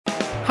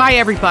Hi,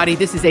 everybody.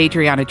 This is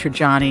Adriana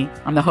Trajani.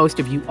 I'm the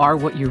host of You Are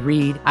What You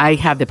Read. I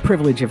have the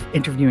privilege of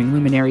interviewing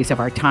luminaries of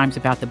our times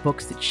about the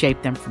books that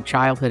shaped them from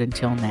childhood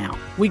until now.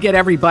 We get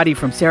everybody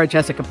from Sarah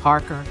Jessica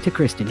Parker to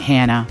Kristen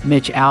Hanna,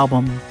 Mitch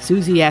Albom,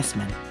 Susie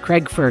Essman,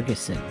 Craig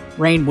Ferguson,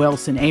 Rainn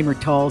Wilson, Amor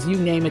Tolls, you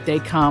name it, they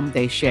come,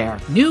 they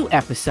share. New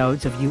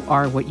episodes of You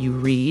Are What You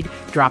Read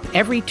drop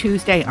every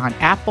Tuesday on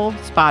Apple,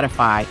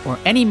 Spotify, or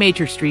any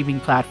major streaming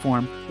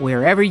platform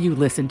wherever you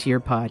listen to your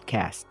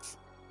podcasts.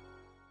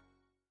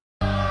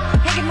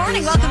 Hey, good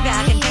morning. Welcome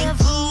back, and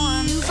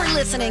thank you for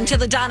listening to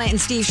the Donna and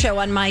Steve Show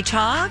on My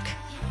Talk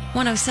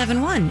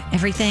 107.1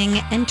 Everything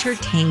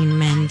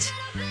Entertainment.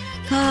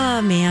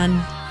 Oh,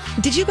 man.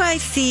 Did you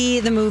guys see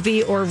the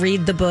movie or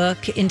read the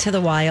book Into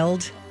the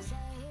Wild?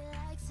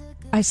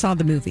 I saw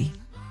the movie.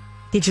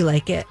 Did you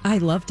like it? I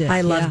loved it.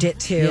 I loved it,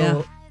 too.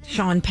 Yeah.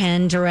 Sean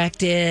Penn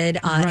directed.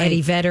 Right.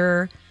 Eddie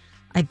Vedder,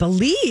 I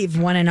believe,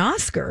 won an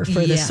Oscar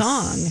for the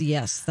song.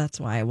 Yes, that's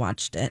why I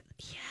watched it.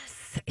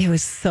 It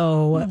was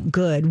so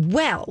good.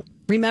 Well,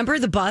 remember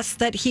the bus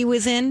that he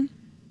was in?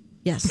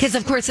 Yes. Because,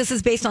 of course, this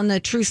is based on the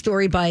true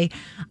story by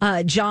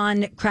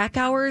John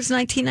Krakauer's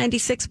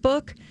 1996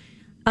 book.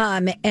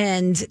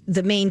 And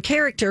the main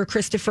character,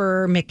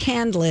 Christopher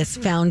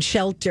McCandless, found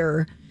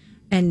shelter.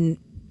 And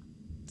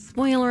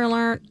spoiler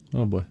alert.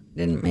 Oh, boy.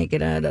 Didn't make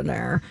it out of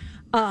there.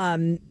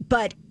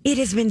 But it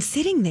has been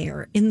sitting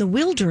there in the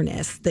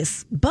wilderness,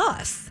 this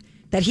bus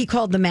that he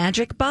called the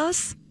Magic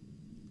Bus.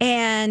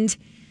 And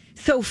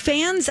so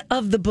fans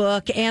of the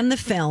book and the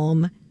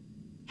film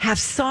have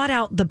sought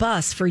out the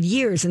bus for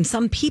years, and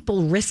some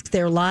people risked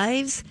their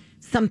lives.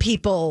 Some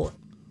people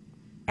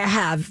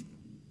have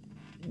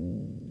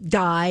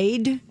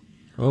died.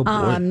 Oh,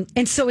 boy.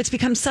 And so it's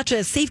become such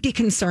a safety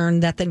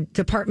concern that the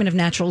Department of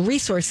Natural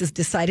Resources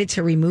decided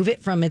to remove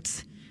it from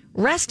its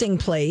resting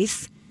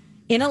place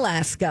in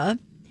Alaska.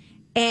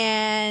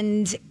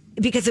 And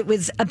because it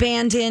was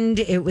abandoned,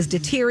 it was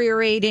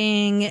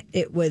deteriorating,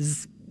 it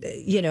was,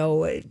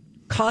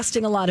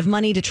 costing a lot of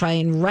money to try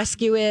and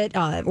rescue it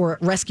or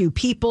rescue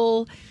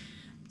people.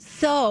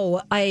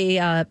 So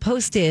I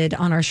posted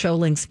on our show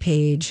links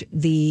page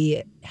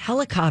the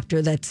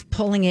helicopter that's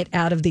pulling it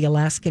out of the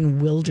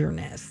Alaskan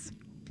wilderness.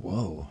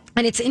 Whoa.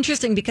 And it's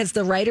interesting because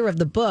the writer of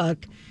the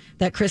book,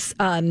 that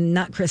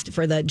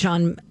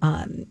John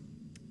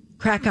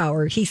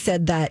Krakauer, he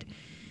said that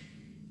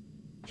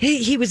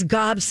he was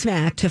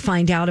gobsmacked to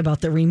find out about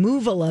the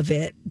removal of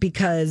it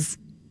because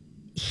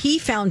he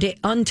found it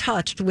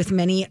untouched with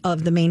many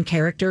of the main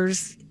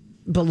characters'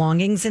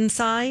 belongings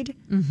inside.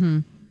 Mm-hmm.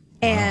 Wow.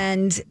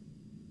 And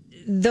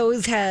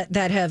those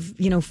that have,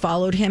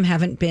 followed him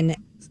haven't been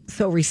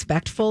so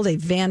respectful. They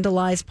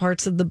vandalized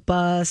parts of the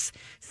bus.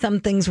 Some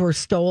things were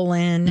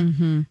stolen.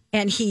 Mm-hmm.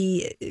 And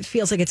he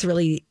feels like it's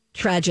really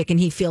tragic, and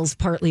he feels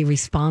partly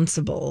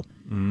responsible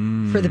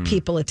for the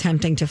people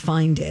attempting to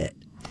find it.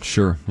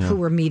 Sure. Yeah. Who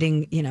were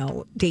meeting,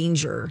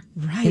 danger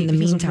Right. in the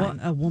meantime.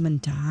 A woman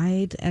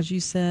died, as you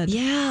said.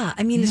 Yeah.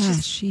 I mean, it's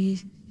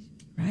just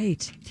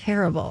right.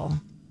 terrible.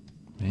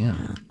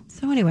 Yeah.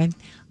 So anyway,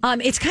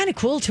 it's kind of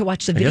cool to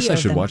watch the video. I guess I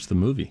should of them. watch the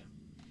movie.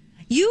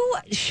 You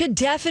should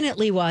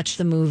definitely watch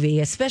the movie,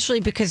 especially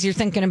because you're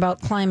thinking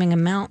about climbing a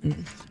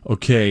mountain.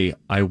 Okay,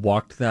 I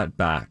walked that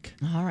back.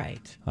 All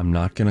right. I'm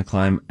not going to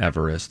climb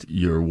Everest.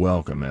 You're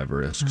welcome,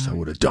 Everest, because I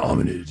would have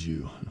dominated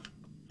you.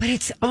 But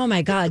it's, oh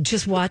my God,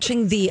 just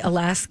watching the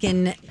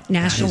Alaskan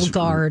National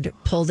Guard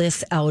pull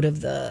this out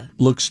of the...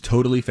 Looks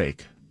totally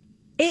fake.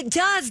 It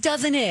does,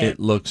 doesn't it? It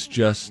looks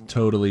just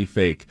totally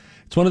fake.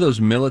 It's one of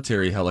those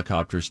military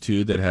helicopters,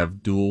 too, that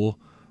have dual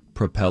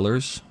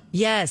propellers.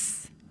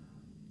 Yes.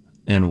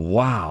 And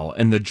wow.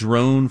 And the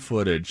drone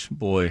footage.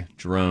 Boy,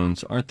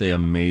 drones, aren't they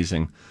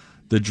amazing?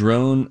 The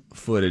drone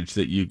footage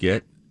that you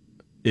get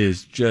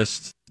is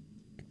just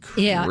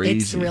crazy. Yeah,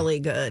 it's really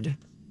good.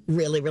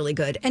 Really, really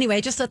good. Anyway,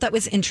 I just thought that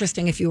was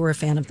interesting if you were a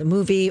fan of the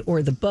movie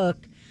or the book.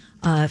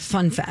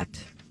 Fun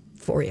fact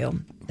for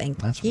you.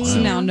 Thank you. So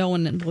now no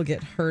one will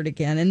get hurt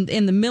again. And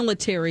in the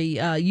military,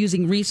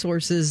 using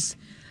resources,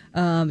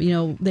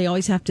 they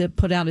always have to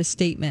put out a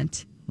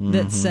statement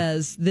that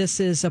says this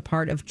is a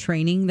part of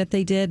training that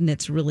they did, and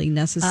it's really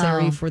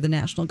necessary for the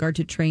National Guard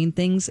to train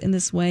things in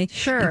this way.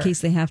 Sure. In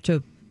case they have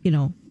to,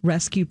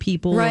 rescue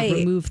people or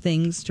remove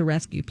things to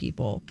rescue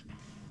people.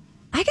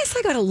 I guess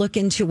I got to look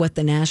into what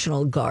the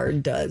National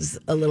Guard does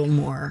a little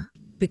more,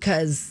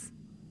 because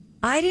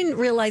I didn't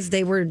realize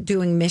they were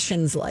doing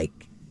missions like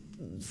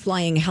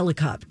flying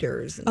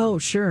helicopters. And Oh,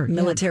 sure.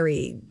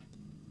 military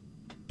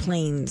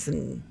planes,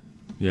 and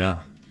Yeah.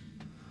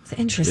 it's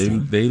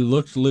interesting. They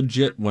looked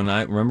legit when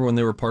I remember when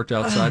they were parked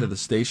outside of the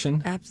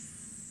station.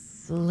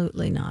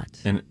 Absolutely not.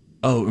 And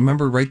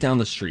remember right down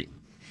the street.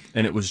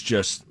 And it was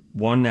just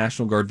one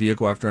National Guard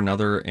vehicle after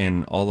another,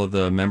 and all of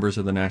the members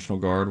of the National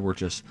Guard were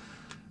just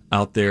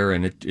out there,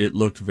 and it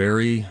looked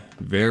very,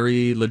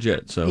 very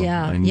legit. So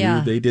Yeah, I knew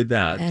yeah. they did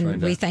that. And trying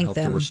to we thank help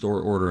them. to restore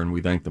order, and we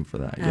thank them for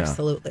that.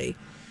 Absolutely.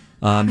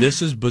 Yeah.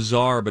 This is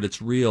bizarre, but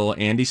it's real.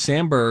 Andy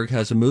Samberg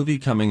has a movie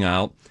coming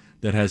out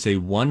that has a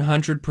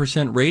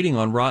 100% rating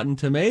on Rotten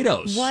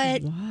Tomatoes.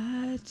 What?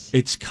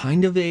 It's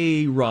kind of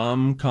a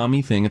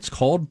rom-commy thing. It's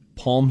called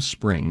Palm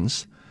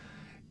Springs.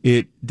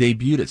 It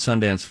debuted at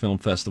Sundance Film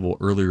Festival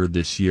earlier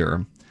this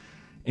year.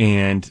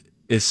 And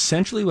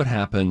essentially what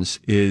happens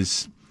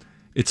is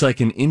it's like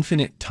an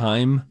infinite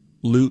time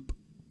loop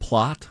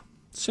plot,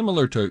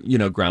 similar to,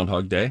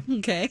 Groundhog Day.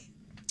 Okay.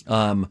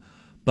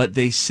 But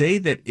they say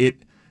that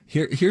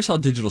here's how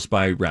Digital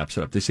Spy wraps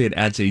it up. They say it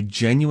adds a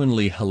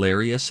genuinely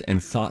hilarious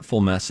and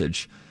thoughtful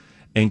message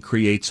and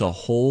creates a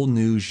whole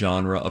new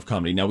genre of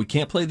comedy. Now, we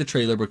can't play the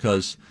trailer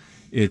because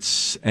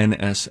it's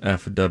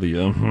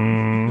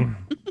NSFW.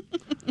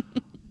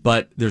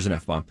 But there's an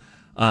F-bomb.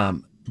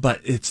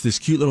 But it's this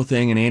cute little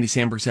thing, and Andy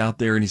Samberg's out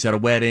there, and he's at a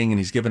wedding, and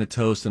he's giving a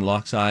toast and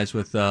locks eyes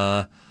with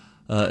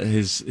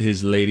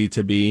his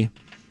lady-to-be.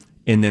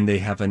 And then they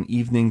have an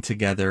evening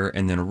together,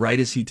 and then right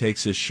as he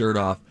takes his shirt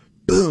off,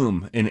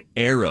 boom, an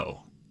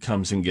arrow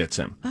comes and gets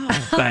him.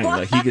 Bang,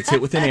 like he gets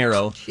hit with an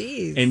arrow.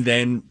 Jeez. And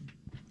then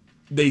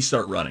they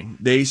start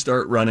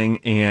running.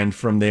 And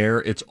from there,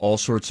 it's all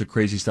sorts of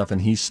crazy stuff,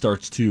 and he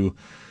starts to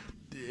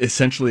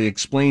essentially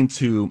explain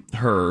to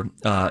her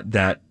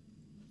that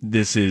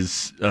this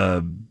is,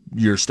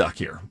 you're stuck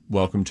here.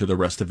 Welcome to the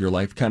rest of your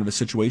life kind of a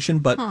situation.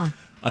 But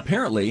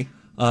apparently,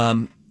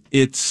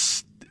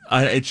 it's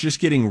just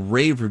getting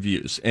rave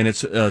reviews, and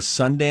it's a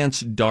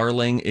Sundance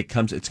darling. It's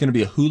going to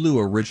be a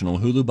Hulu original.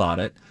 Hulu bought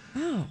it.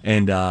 Oh.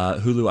 And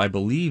Hulu, I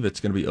believe it's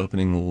going to be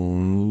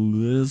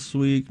opening this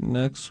week,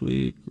 next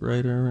week,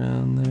 right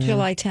around there.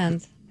 July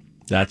 10th.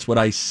 That's what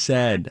I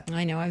said.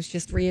 I know. I was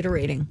just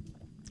reiterating.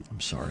 I'm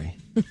sorry.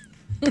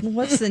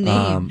 What's the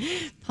name?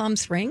 Palm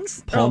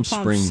Springs? Palm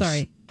Springs.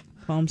 Sorry.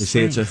 Palm They Springs.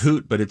 say it's a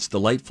hoot, but its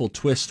delightful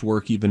twists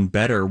work even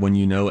better when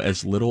you know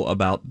as little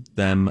about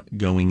them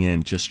going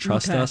in. Just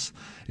trust us.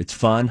 It's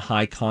fun,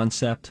 high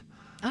concept.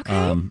 Okay.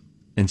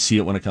 And see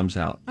it when it comes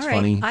out. It's All right.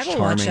 funny, I will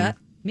charming. watch that.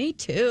 Me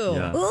too.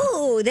 Yeah.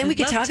 Ooh, then we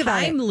could talk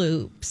about time it.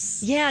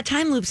 loops. Yeah,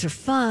 time loops are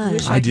fun.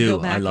 Wish I could do. Go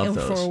back I love and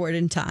those. forward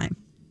in time.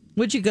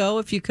 Would you go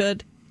if you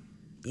could?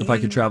 If I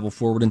could travel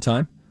forward in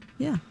time?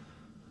 Yeah.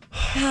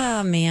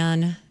 Oh,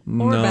 man.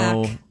 Or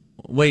no. back.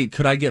 Wait,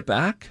 could I get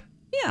back?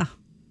 Yeah.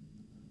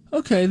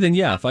 Okay, then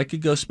yeah. If I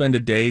could go spend a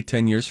day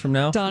 10 years from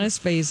now. Donna's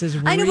face is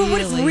really... I know, but what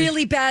if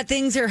really bad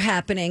things are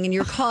happening and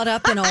you're caught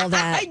up in all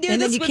that? I knew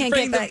and this then you would can't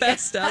bring get the back.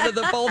 best out of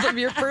the both of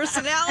your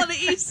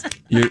personalities.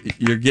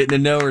 You're getting to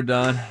know her,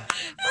 Don.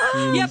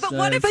 Yeah, but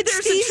what if there's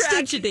Steve's a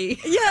tragedy?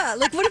 Yeah,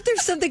 like what if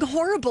there's something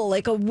horrible,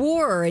 like a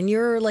war, and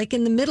you're like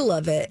in the middle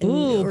of it? And,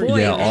 Ooh, or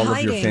boy. Yeah, you're all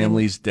of your hiding.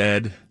 family's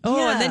dead. Oh,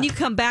 Yeah. and then you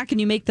come back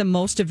and you make the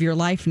most of your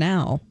life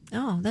now.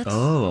 Oh, that's.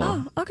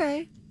 Oh. Oh,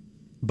 okay.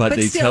 But But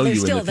they still, tell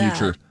there's you in the still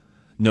future, that.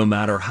 no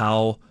matter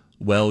how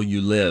well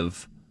you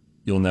live,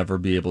 you'll never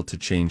be able to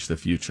change the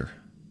future.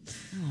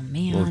 Oh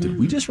man. Well, did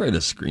we just write a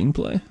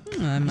screenplay?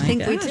 Oh, my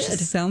think we gosh, did.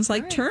 Sounds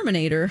like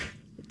Terminator.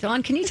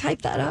 Dawn, can you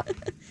type that up?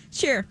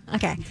 Sure.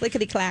 Okay.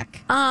 Clickety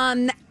clack.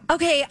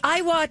 Okay,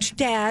 I watched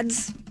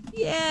Dads.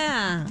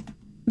 Yeah.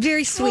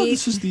 Very Oh, sweet.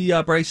 this is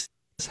the Bryce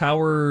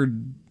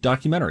Howard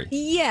documentary.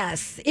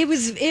 Yes, it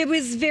was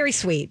very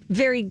sweet,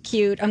 very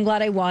cute. I'm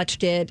glad I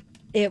watched it.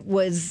 It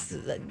was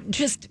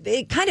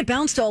it kind of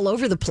bounced all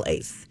over the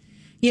place.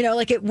 You know,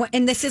 like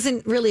and this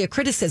isn't really a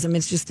criticism,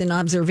 it's just an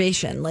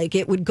observation. Like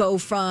it would go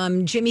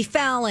from Jimmy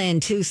Fallon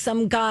to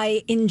some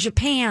guy in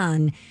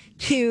Japan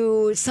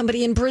to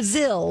somebody in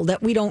Brazil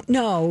that we don't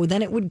know.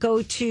 Then it would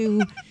go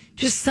to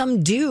just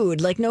some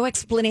dude, like no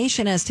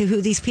explanation as to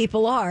who these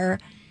people are.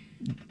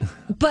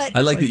 But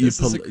I like that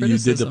this is a you did the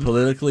criticism.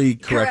 politically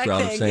correct Correct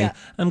route of thing, saying, yeah.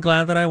 I'm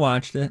glad that I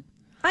watched it.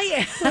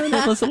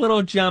 It was a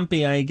little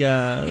jumpy, I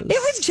guess. it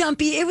was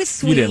jumpy. It was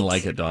sweet. You didn't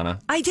like it, Donna.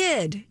 I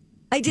did.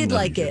 I did No,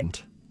 like you it.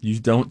 didn't. You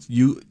don't.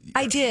 You're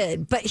I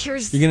did, but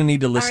here's going to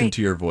need to all listen right.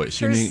 to your voice.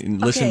 You Here's- need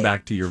to listen okay.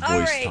 back to your All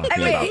voice right. talking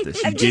All right. about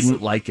this. You I'm just-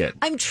 didn't like it.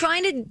 I'm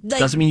trying to like.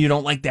 Doesn't mean you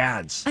don't like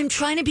dads. I'm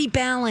trying to be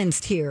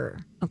balanced here,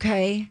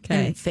 okay?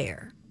 Okay. And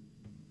fair.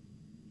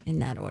 In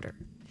that order.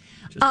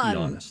 Just be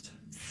honest.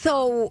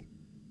 So,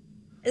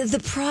 the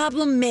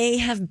problem may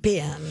have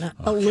been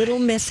a little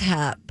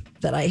mishap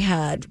that I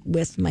had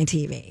with my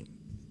TV.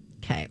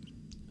 Okay.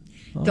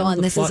 Dawn,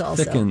 the this is plot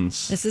also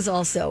thickens. this is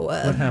also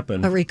What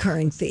happened? a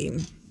recurring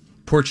theme.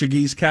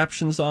 Portuguese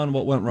captions on.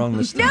 What went wrong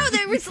this time? No,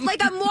 there was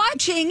like I'm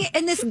watching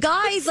and this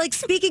guy's like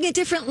speaking a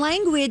different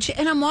language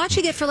and I'm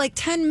watching it for like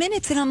 10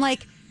 minutes and I'm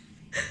like,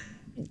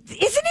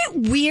 isn't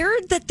it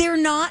weird that they're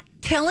not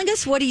telling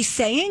us what he's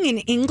saying in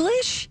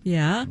English?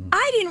 Yeah.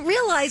 I didn't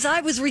realize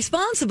I was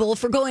responsible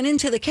for going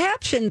into the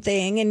caption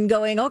thing and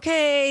going,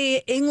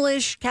 okay,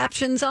 English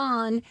captions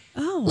on.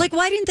 Oh. Like,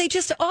 why didn't they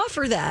just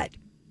offer that?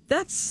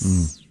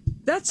 That's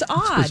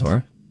odd.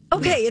 Bizarre.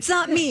 Okay, it's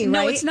not me, No,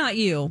 right? it's not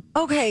you.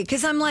 Okay,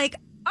 because I'm like,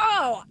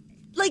 oh,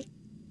 like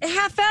a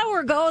half hour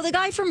ago, the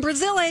guy from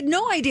Brazil, I had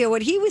no idea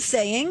what he was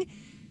saying.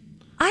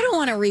 I don't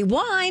want to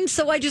rewind,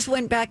 so I just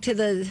went back to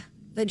the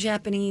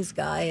Japanese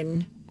guy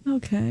and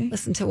Okay.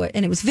 listened to it,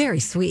 and it was very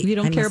sweet. You I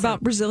don't care must say.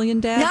 about Brazilian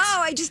dads?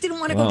 No, I just didn't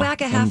want to go Wow,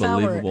 back a half hour.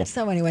 unbelievable.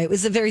 So anyway, it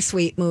was a very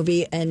sweet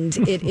movie, and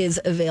it is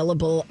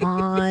available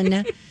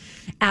on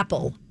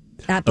Apple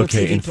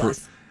Okay, TV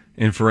Plus.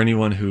 And for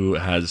anyone who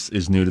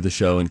is new to the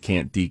show and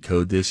can't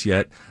decode this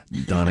yet,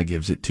 Donna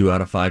gives it 2 out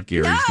of 5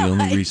 Garys. The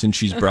only reason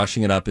she's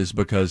brushing it up is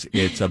because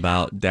it's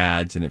about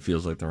dads, and it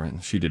feels like they're in.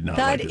 She did not.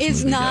 That like this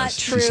is movie, not guys.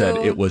 true. She said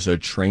it was a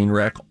train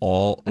wreck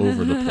all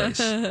over the place.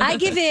 I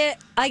give it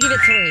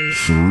 3.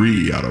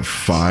 3 out of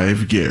 5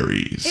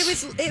 Garys.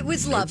 It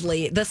was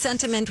lovely. The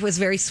sentiment was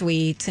very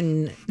sweet,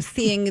 and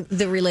seeing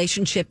the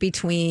relationship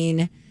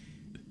between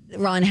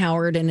Ron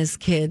Howard and his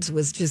kids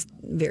was just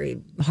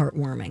very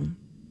heartwarming.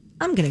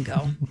 I'm gonna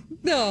go.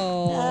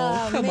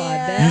 No, come on,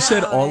 man. Dad. You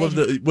said all of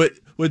the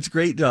what's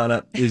great,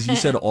 Donna, is you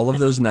said all of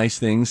those nice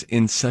things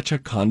in such a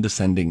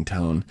condescending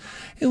tone.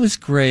 It was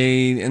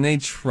great, and they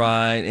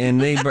tried,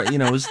 and they,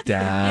 it was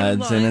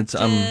dads, and it's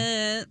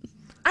I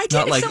did.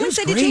 Not If like, someone it was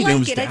said, great, "Did you it like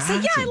was it?" I'd say,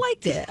 dads "Yeah, I and-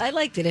 liked it. I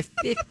liked it."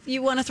 If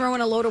you want to throw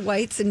in a load of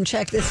whites and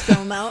check this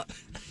film out,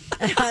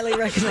 I highly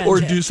recommend or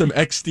it. do some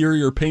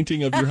exterior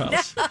painting of your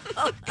house.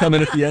 Come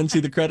in at the end, see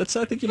the credits.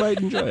 I think you might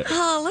enjoy it.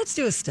 Oh, let's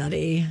do a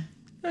study.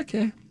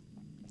 Okay.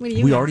 What do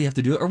you? We have? already have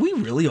to do it. Are we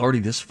really already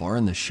this far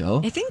in the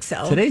show? I think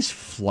so. Today's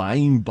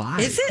flying by.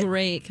 Is it?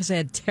 Great, because I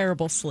had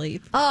terrible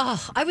sleep.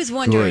 Oh, I was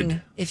wondering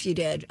Good. if you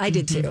did. I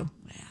did too.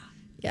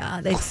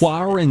 Yeah.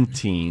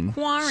 Quarantine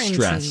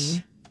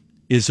stress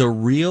is a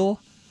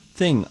real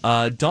thing.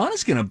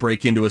 Donna's going to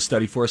break into a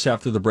study for us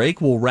after the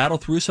break. We'll rattle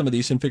through some of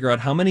these and figure out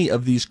how many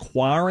of these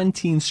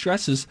quarantine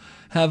stresses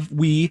have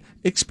we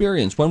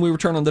experienced when we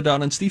return on the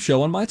Don and Steve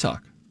Show on My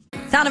Talk.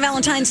 Donna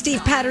Valentine,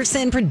 Steve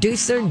Patterson,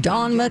 producer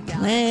Don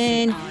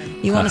McLean.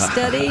 You want to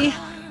study?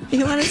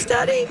 You want to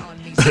study?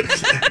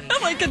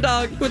 Like a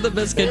dog with a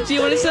biscuit. Do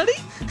you want to study?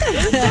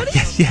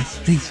 Yes,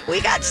 please.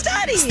 We got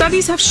studies.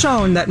 Studies have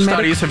shown that the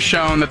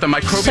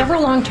microbial...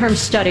 Several long-term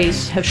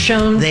studies have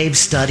shown They've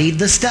studied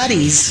the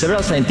studies.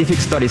 Several scientific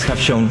studies have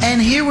shown.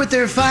 And here with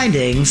their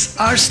findings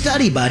are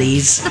study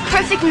buddies, The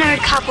perfect nerd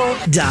couple.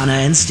 Donna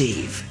and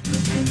Steve.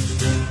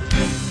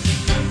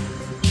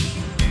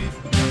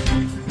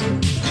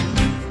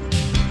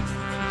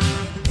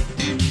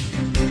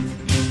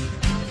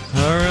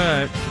 All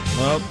right.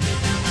 Well,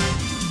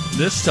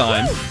 this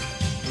time,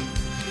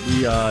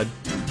 we,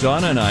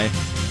 Donna and I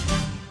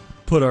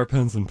put our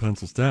pens and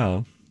pencils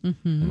down. And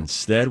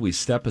instead, we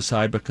step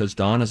aside because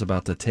Dawn is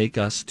about to take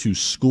us to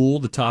school.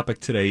 The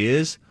topic today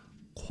is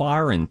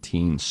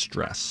quarantine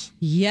stress.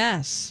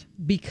 Yes,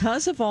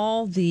 because of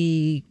all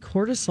the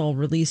cortisol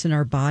release in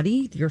our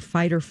body, your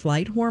fight or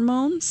flight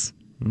hormones,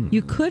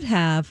 you could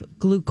have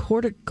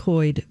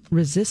glucocorticoid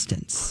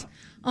resistance.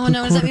 Oh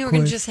no! Does that mean we're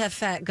going to just have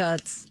fat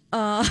guts?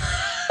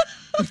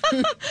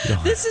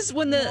 This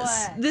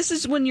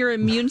is when your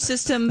immune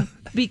system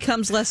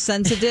becomes less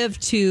sensitive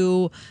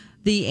to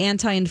the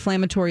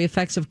anti-inflammatory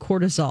effects of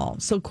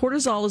cortisol. So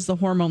cortisol is the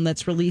hormone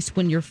that's released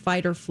when your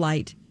fight or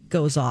flight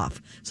goes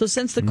off. So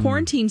since the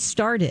quarantine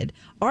started,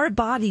 our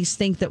bodies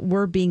think that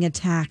we're being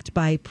attacked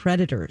by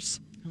predators.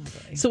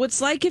 Okay. So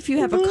it's like if you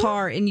have a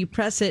car and you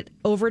press it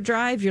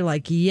overdrive, you're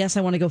like, yes,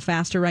 I want to go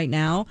faster right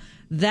now.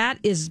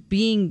 That's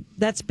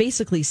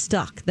basically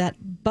stuck.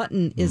 That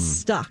button is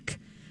stuck.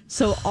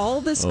 So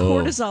all this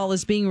cortisol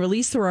is being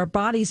released through our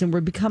bodies and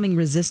we're becoming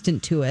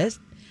resistant to it.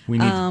 We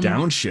need to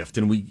downshift,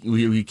 and we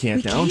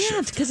can't downshift. We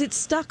can't because it's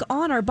stuck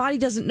on. Our body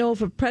doesn't know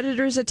if a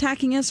predator is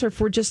attacking us or if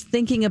we're just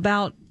thinking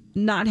about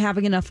not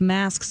having enough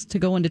masks to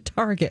go into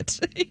Target.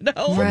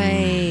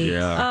 Right.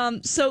 Yeah.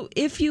 So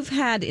if you've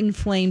had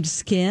inflamed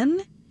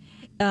skin,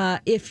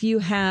 if you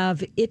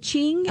have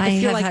itching, I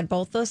if you're have had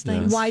both those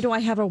things. Why do I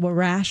have a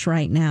rash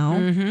right now?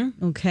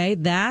 Mm-hmm. Okay,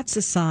 that's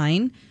a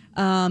sign.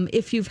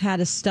 If you've had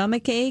a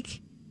stomach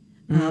ache,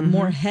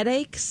 more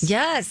headaches.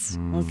 Yes.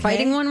 I'm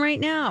fighting one right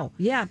now.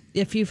 Yeah.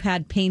 If you've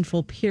had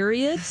painful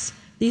periods,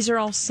 these are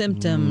all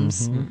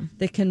symptoms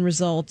that can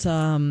result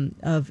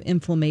of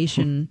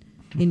inflammation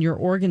in your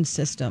organ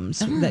systems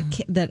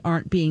that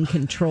aren't being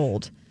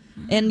controlled.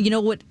 And you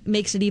know what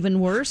makes it even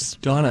worse?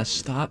 Donna,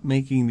 stop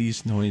making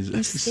these noises.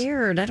 I'm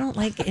scared. I don't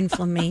like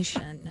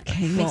inflammation.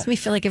 Okay, It makes me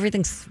feel like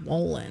everything's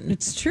swollen.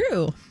 It's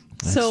true.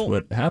 That's So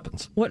what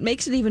happens. what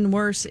makes it even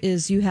worse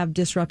is you have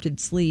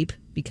disrupted sleep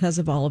because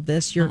of all of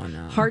this. Your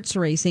heart's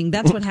racing.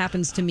 That's what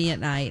happens to me at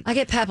night. I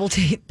get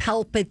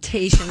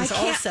palpitations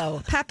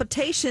also.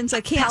 Palpitations.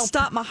 I can't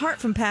stop my heart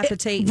from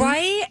palpitating.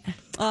 Right?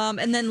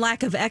 And then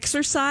lack of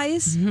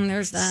exercise.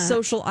 There's that.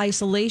 Social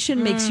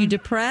isolation makes you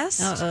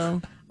depressed.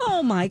 Uh-oh.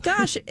 Oh my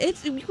gosh.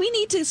 We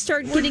need to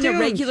start getting a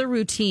regular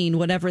routine,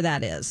 whatever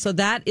that is. So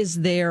that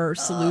is their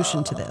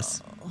solution to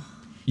this.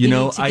 You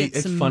know, need to get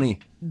it's some funny.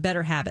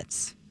 Better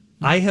habits.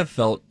 I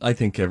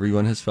think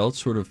everyone has felt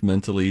sort of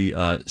mentally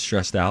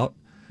stressed out.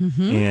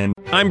 And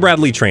I'm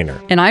Bradley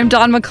Trainer. And I'm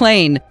Don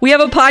McClain. We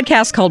have a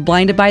podcast called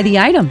Blinded by the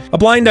Item. A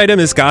blind item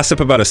is gossip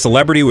about a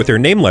celebrity with their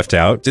name left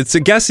out. It's a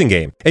guessing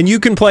game, and you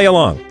can play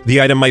along. The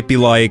item might be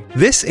like,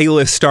 this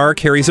A-list star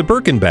carries a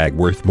Birkin bag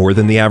worth more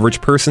than the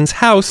average person's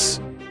house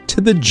to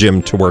the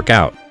gym to work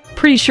out.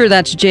 Pretty sure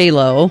that's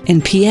J-Lo.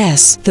 And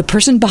P.S. the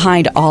person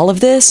behind all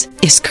of this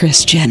is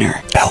Kris Jenner,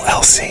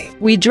 LLC.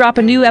 We drop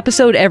a new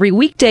episode every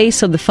weekday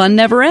so the fun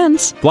never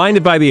ends.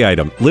 Blinded by the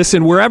Item.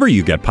 Listen wherever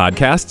you get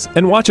podcasts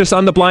and watch us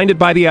on the Blinded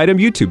by the Item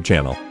YouTube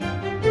channel.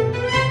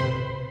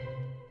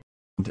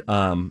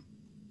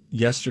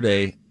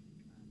 Yesterday,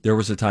 there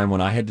was a time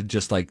when I had to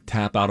just like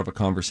tap out of a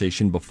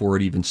conversation before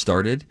it even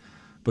started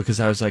because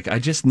I was like, I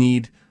just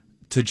need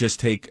to just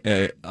take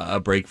a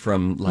break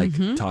from like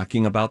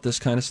talking about this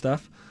kind of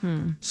stuff.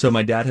 So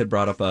my dad had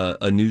brought up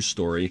a news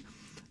story,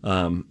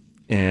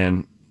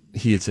 and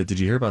he had said, "Did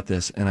you hear about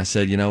this?" And I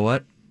said, "You know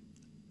what?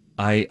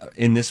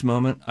 In this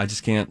moment, I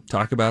just can't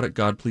talk about it.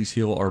 God, please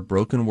heal our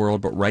broken world.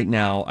 But right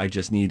now, I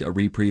just need a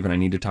reprieve, and I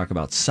need to talk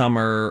about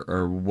summer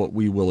or what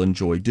we will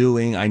enjoy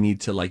doing. I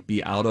need to like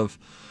be out of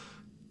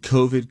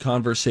COVID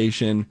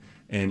conversation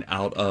and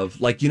out of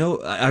like,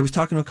 I was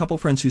talking to a couple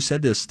friends who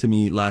said this to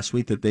me last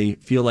week that they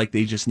feel like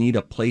they just need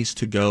a place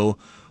to go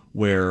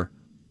where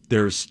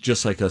there's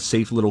just like a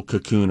safe little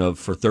cocoon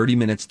for 30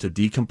 minutes to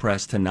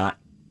decompress,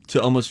 to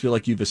almost feel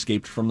like you've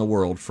escaped from the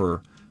world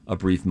for a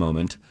brief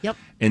moment. Yep.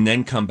 And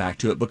then come back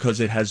to it because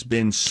it has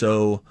been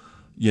so,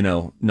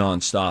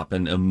 nonstop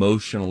and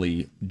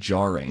emotionally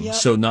jarring. Yep.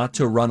 So not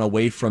to run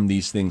away from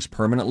these things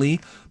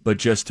permanently, but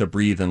just to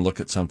breathe and look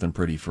at something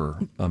pretty for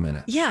a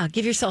minute. Yeah,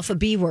 give yourself a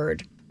B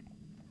word.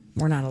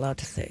 We're not allowed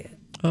to say it.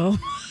 Oh.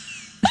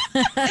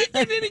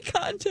 In any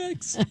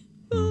context.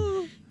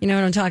 You know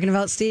what I'm talking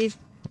about, Steve?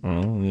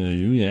 Oh,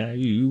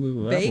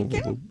 you.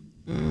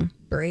 Bacon?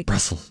 Break.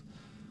 Brussels.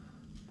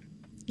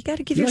 You got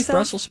to give You like yourself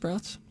Brussels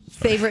sprouts?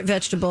 favorite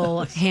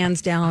vegetable,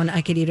 hands down.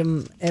 I could eat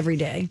them every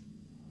day.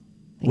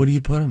 What do you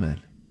put them in?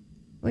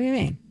 What do you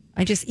mean?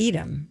 I just eat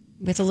them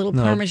with a little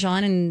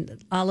Parmesan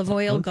and olive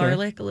oil,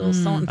 garlic, a little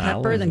salt and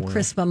pepper, then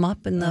crisp them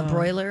up in the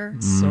broiler.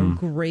 So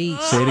great.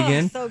 Say it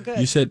again. So good.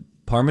 You said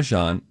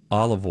Parmesan,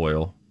 olive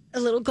oil,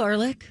 A little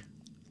garlic.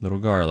 little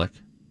garlic.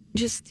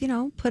 Just,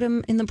 put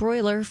them in the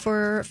broiler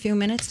for a few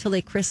minutes till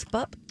they crisp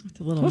up. With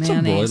a little What's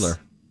mayonnaise. a broiler?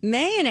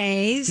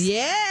 Mayonnaise.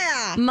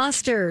 Yeah.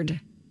 Mustard.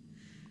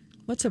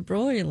 What's a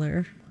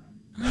broiler?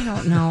 I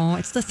don't know.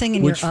 It's the thing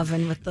in your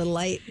oven with the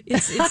light.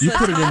 It's You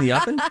put it in the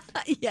oven?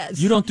 Yes.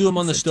 You don't do them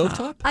on the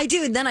stovetop? I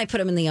do. Then I put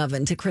them in the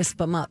oven to crisp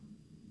them up.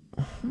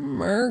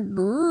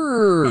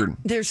 Murdered.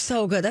 They're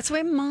so good. That's the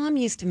way Mom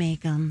used to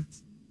make them.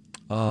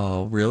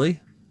 Oh, really?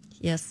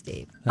 Yes,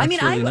 Steve. That's I mean,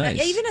 really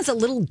nice. even as a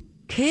little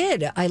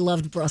kid, I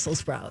loved Brussels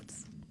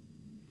sprouts.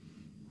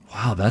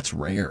 Wow, that's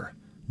rare.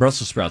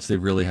 Brussels sprouts,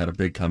 they've really had a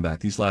big comeback.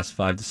 These last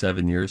 5 to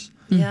 7 years.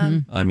 Yeah.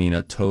 I mean,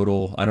 I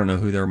don't know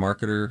who their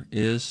marketer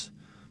is,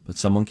 but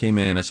someone came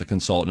in as a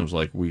consultant and was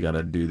like, we got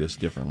to do this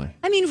differently.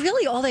 I mean,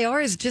 really, all they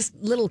are is just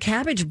little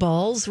cabbage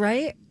balls,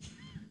 right?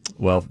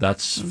 Well,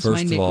 that's That was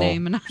first my of all.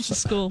 nickname in high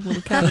school,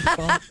 little cabbage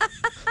ball. I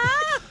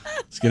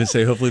was going to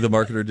say, hopefully the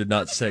marketer did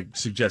not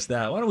suggest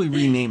that. Why don't we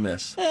rename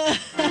this?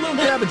 Little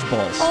cabbage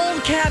balls.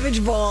 Old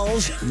cabbage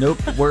balls. Nope,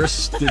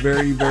 worse.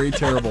 Very, very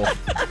terrible.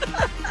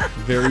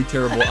 Very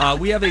terrible.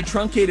 We have a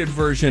truncated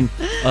version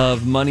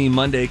of Money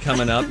Monday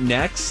coming up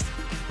next.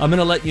 I'm going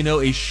to let you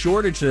know a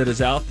shortage that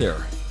is out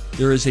there.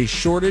 There is a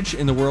shortage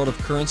in the world of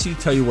currency.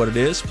 Tell you what it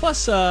is.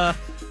 Plus,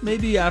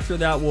 maybe after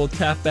that, we'll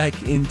tap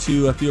back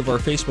into a few of our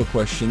Facebook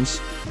questions.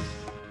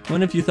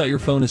 When if you thought your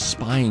phone is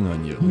spying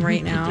on you?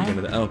 Right now.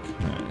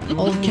 Okay.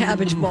 Old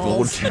cabbage balls.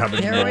 Old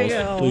cabbage There we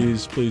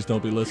balls. go. Please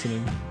don't be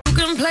listening.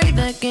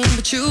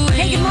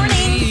 Hey, good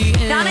morning.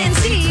 Donna and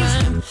Steve.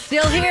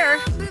 Still here.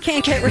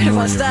 Can't get rid of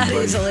us that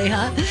easily,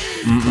 huh?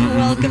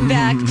 Welcome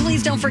back.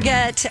 Please don't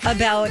forget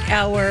about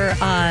our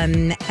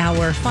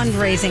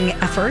fundraising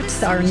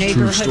efforts, our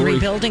neighborhood story.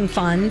 rebuilding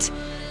fund.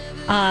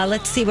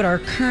 Let's see what our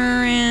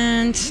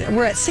current.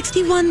 We're at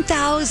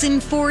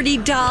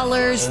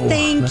 $61,040.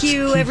 Thank let's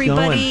you, keep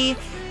everybody.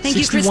 Thank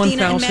you,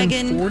 Christina and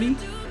Megan. 61,040?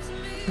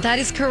 That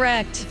is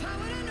correct.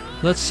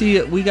 Let's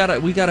see. We got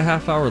a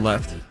half hour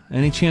left.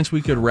 Any chance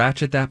we could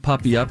ratchet that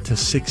puppy up to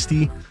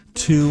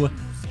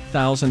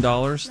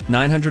 $62,000?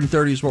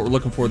 930 is what we're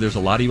looking for. There's a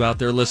lot of you out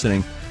there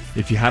listening.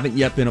 If you haven't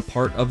yet been a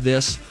part of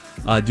this,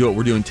 do it.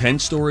 We're doing 10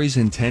 stories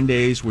in 10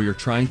 days where you're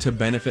trying to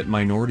benefit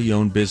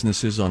minority-owned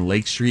businesses on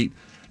Lake Street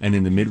and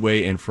in the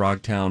Midway and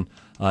Frogtown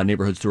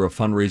neighborhoods through a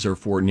fundraiser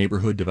for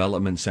Neighborhood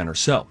Development Center.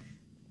 So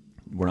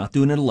we're not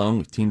doing it alone.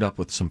 We've teamed up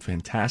with some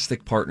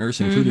fantastic partners,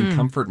 including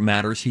Comfort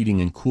Matters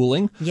Heating and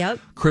Cooling, Yep.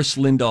 Chris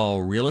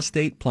Lindahl Real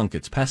Estate,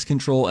 Plunkett's Pest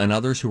Control, and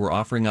others who are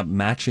offering up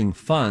matching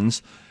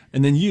funds.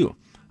 And then you,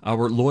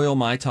 our loyal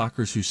My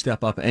Talkers who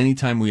step up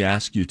anytime we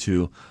ask you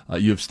to.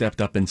 You have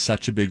stepped up in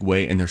such a big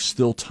way, and there's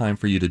still time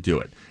for you to do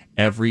it.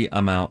 Every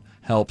amount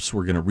helps.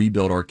 We're going to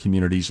rebuild our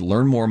communities.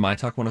 Learn more,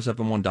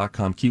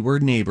 mytalk1071.com,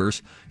 keyword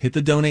neighbors. Hit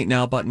the donate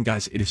now button,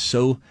 guys. It is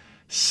so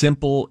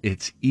simple.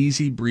 It's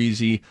easy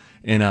breezy.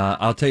 And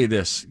I'll tell you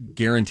this,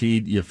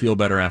 guaranteed you feel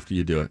better after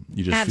you do it.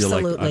 You just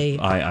Absolutely.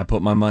 feel like I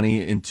put my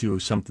money into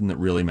something that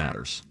really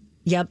matters.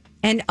 Yep.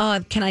 And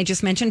can I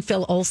just mention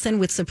Phil Olson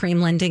with Supreme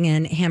Lending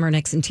and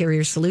Hammernix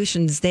Interior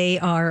Solutions? They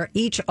are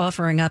each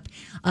offering up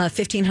a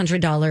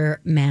 $1,500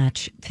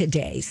 match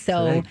today.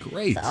 So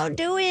great. So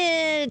do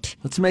it.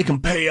 Let's make them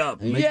pay up.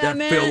 Make that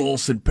man. Phil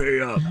Olson pay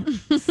up.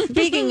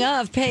 Speaking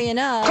of paying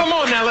up. Come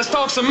on now, let's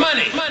talk some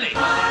money.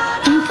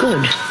 I'm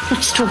good.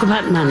 Let's talk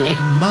about money.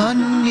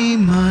 Money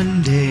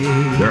Monday.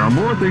 There are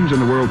more things in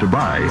the world to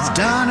buy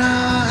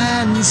Donna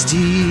and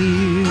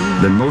Steve.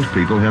 than most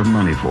people have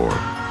money for.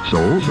 So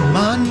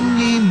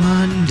Money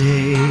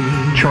Monday.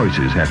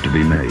 choices have to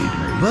be made.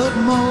 But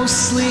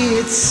mostly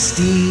it's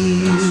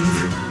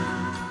Steve.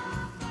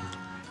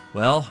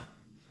 Well,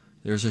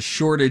 there's a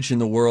shortage in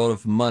the world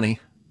of money.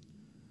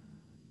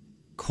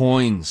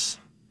 Coins.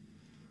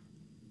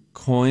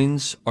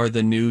 Coins are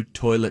the new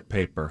toilet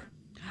paper.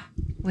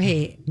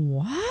 Wait,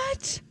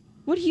 What?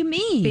 What do you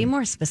mean? be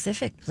more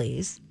specific,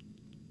 please.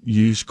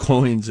 Use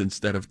coins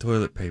instead of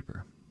toilet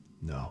paper.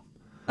 No.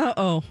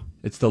 Uh-oh.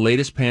 It's the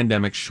latest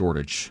pandemic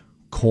shortage.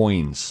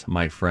 Coins,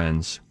 my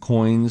friends.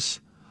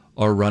 Coins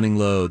are running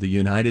low. The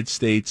United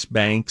States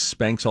banks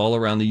all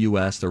around the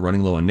U.S., they're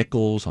running low on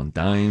nickels, on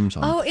dimes,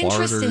 on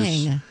quarters.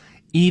 Interesting.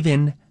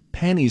 Even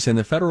pennies. And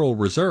the Federal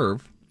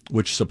Reserve,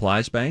 which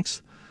supplies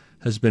banks,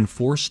 has been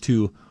forced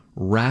to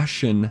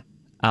ration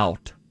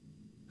out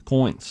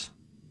coins.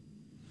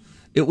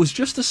 It was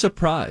just a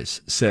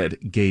surprise,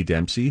 said Gay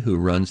Dempsey, who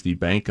runs the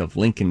Bank of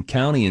Lincoln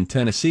County in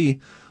Tennessee,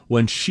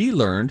 when she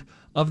learned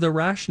of the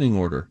rationing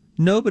order.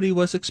 Nobody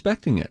was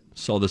expecting it.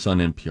 Saw this on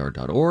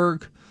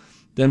NPR.org.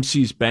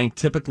 Dempsey's bank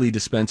typically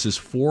dispenses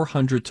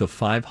 400 to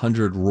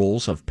 500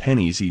 rolls of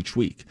pennies each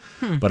week.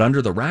 But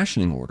under the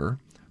rationing order,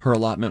 her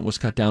allotment was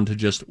cut down to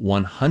just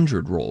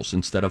 100 rolls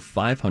instead of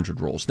 500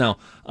 rolls. Now,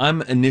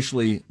 I'm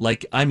initially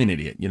I'm an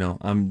idiot,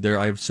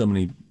 I have so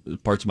many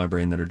parts of my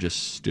brain that are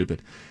just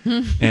stupid.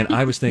 And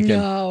I was thinking,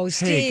 No, hey,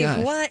 Steve,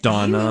 guys, what?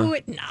 Donna.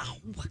 No.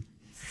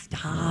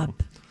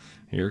 Stop.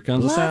 Here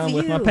comes the Love sound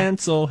with my you.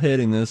 pencil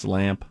hitting this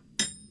lamp.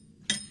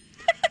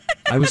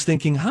 I was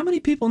thinking, how many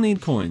people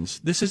need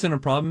coins? This isn't a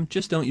problem.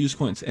 Just don't use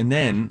coins. And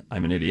then,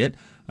 I'm an idiot,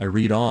 I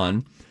read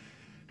on,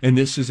 and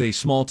this is a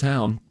small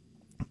town,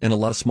 and a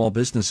lot of small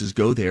businesses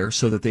go there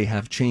so that they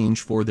have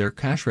change for their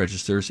cash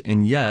registers.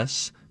 And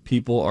yes,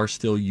 people are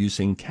still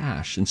using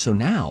cash. And so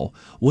now,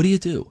 what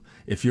do?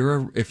 If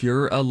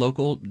you're a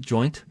local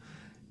joint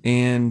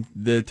and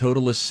the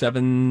total is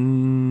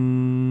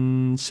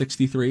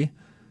 $7.63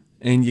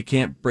 and you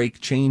can't break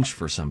change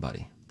for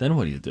somebody, then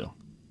what do?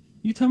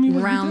 You tell me what you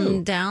do.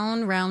 Round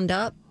down, round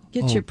up.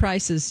 Get your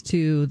prices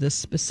to the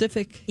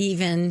specific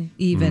Even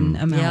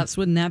amounts.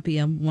 Wouldn't that be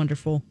a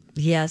wonderful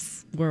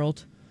Yes.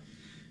 world?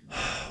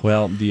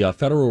 Well, the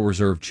Federal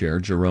Reserve Chair,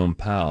 Jerome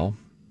Powell,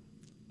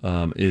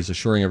 is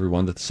assuring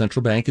everyone that the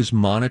central bank is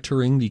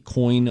monitoring the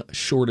coin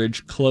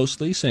shortage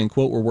closely, saying,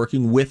 quote, we're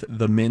working with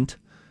the mint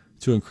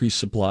to increase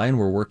supply, and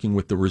we're working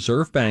with the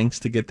reserve banks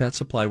to get that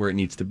supply where it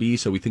needs to be.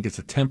 So we think it's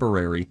a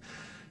temporary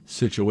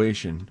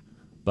situation.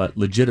 But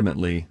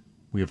legitimately,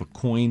 we have a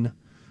coin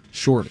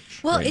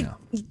shortage right now.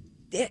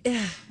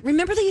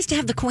 Remember they used to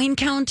have the coin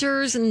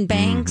counters in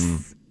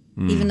banks?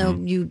 Even though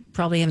you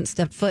probably haven't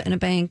stepped foot in a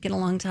bank in a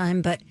long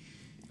time. But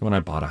When I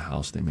bought a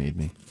house, they made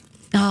me.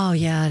 oh,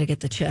 yeah, to get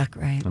the check,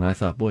 right? And I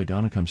thought, boy,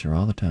 Donna comes here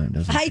all the time,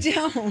 doesn't she?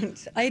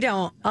 I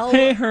don't.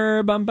 Hey,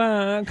 Herb, I'm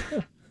back.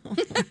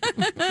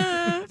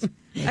 I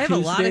have a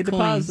lot of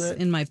coins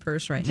in my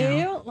purse right now. Do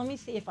you? Let me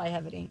see if I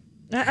have any.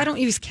 I don't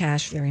use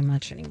cash very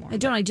much anymore. I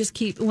don't. I just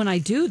keep, when I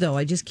do, though,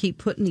 I just keep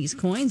putting these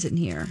coins in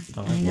here.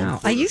 I know.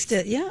 I used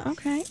to. Yeah,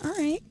 okay. All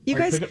right. You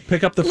guys.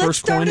 Pick up the let's first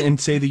start coin it. and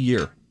say the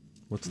year.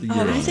 What's the year?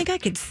 Oh, on I it? think I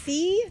could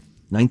see.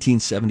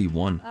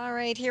 1971. All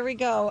right, here we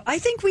go. I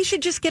think we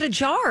should just get a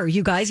jar,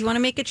 you guys. You want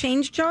to make a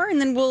change jar, and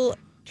then we'll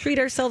treat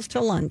ourselves to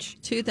lunch.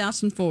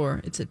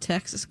 2004. It's a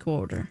Texas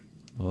quarter.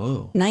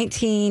 Oh.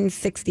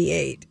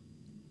 1968.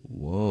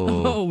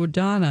 Whoa. Oh,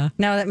 Donna.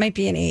 No, that might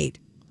be an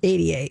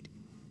 88.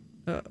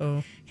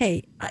 Uh-oh.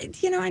 Hey, I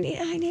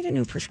need a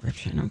new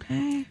prescription,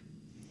 okay?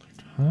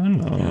 I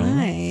know.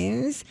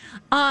 Nice.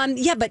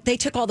 Yeah, but they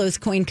took all those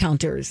coin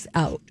counters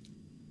out.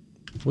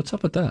 What's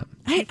up with that?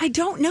 I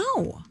don't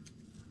know.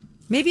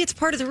 Maybe it's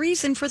part of the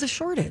reason for the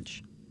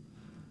shortage.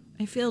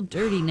 I feel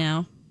dirty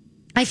now.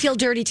 I feel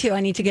dirty too. I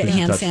need to get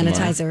hand Touch the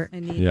sanitizer.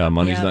 Yeah,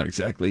 money's not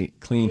exactly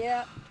clean.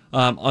 Yeah.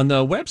 On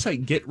the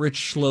website Get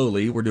Rich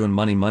Slowly, we're doing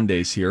Money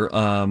Mondays here.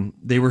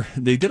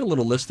 They did a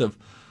little list of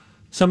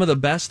some of the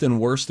best and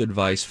worst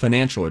advice,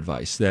 financial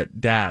advice that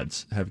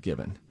dads have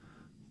given.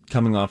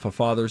 Coming off of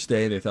Father's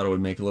Day, they thought it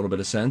would make a little bit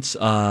of sense.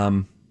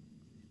 How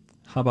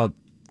about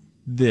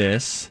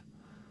this?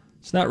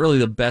 It's not really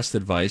the best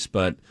advice,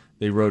 but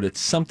they wrote it's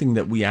something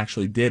that we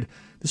actually did.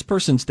 This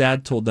person's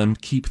dad told them,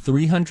 keep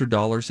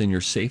 $300 in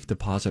your safe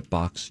deposit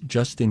box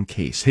just in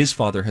case. His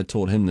father had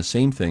told him the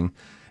same thing,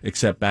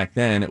 except back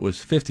then it was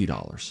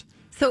 $50.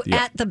 So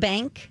at the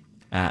bank?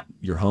 At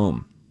your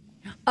home.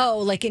 Oh,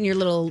 like in your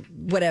little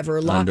whatever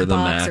Under the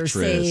lockbox or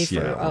mattress, safe?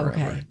 yeah,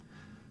 Okay.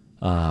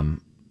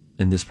 And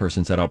this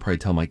person said, I'll probably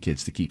tell my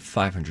kids to keep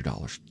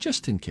 $500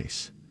 just in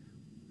case.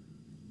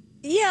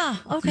 Yeah,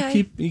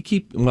 okay. You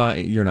keep. Well,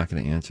 you're not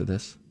going to answer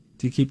this.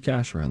 Do you keep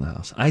cash around the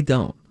house? I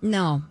don't.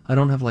 No. I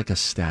don't have like a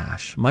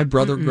stash. My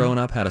brother growing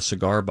up had a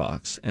cigar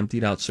box,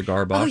 emptied out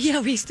cigar box. Oh, yeah,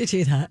 we used to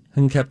do that.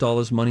 And kept all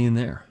his money in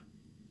there.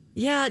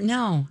 Yeah,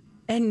 no.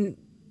 And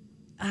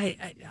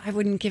I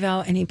wouldn't give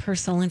out any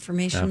personal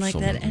information like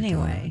that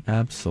anyway. Donna.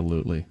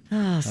 Absolutely.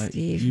 Oh,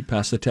 Steve. You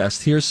passed the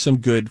test. Here's some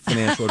good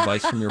financial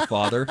advice from your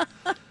father.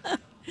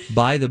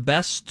 Buy the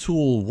best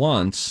tool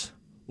once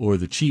or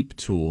the cheap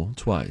tool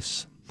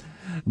twice.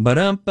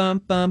 Ba-dum bum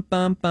bum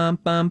bum bum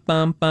bum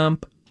bum bum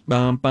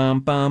bum bum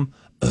bum.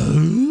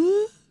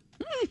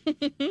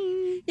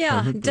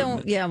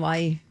 Yeah,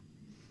 why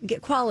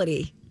get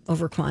quality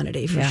over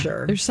quantity for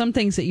sure. There's some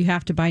things that you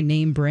have to buy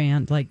name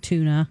brand, like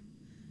tuna.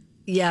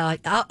 Yeah,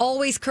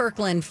 always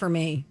Kirkland for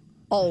me.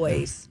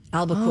 Always.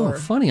 Albacore. Oh,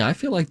 funny. I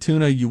feel like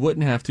tuna you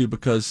wouldn't have to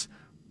because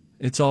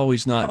it's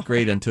always not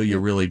great until you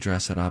really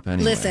dress it up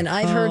anyway. Listen,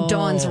 I've heard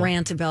Dawn's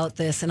rant about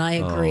this, and I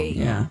agree.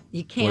 Yeah.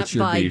 You can't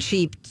buy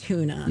cheap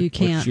tuna. You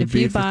can't. If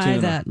you buy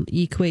that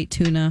Equate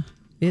tuna,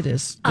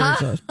 there's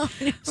a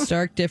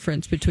stark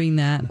difference between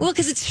that. Well,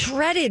 because it's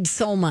shredded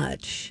so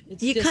much.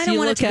 You kind of you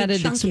want look it to at be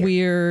it, it's chunkier.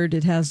 weird.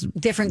 It has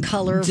different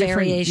color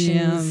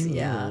variations.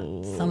 Yeah.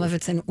 Some of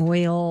it's in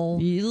oil.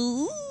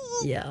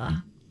 Yeah.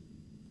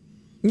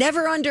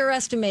 Never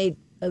underestimate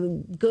a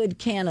good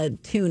can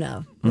of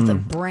tuna with a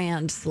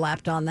brand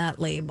slapped on that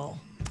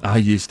label. I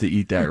used to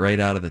eat that right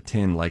out of the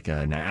tin like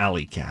an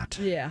alley cat.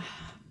 Yeah.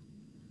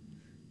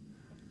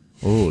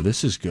 Oh,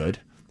 this is good.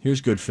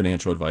 Here's good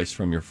financial advice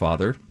from your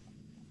father.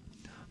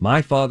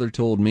 My father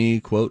told me,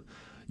 quote,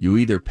 you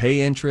either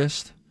pay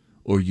interest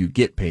or you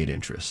get paid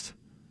interest.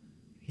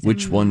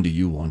 Which one do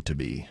you want to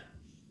be?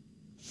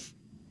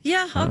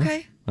 Yeah,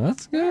 okay.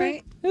 That's good. All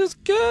right. It's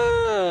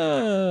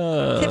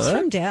good. Tips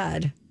from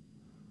Dad.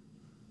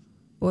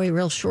 Boy,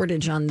 real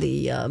shortage on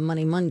the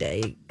Money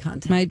Monday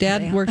content. My dad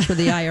today. worked for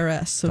the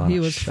IRS, so Donna he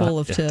was full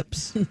of shot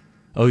tips.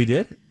 Oh, he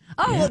did?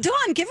 Oh, well,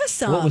 Dawn, give us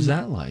some. What was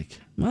that like?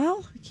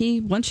 Well,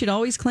 he wants you to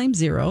always claim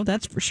zero,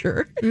 that's for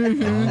sure.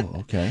 Oh,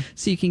 okay.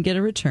 So you can get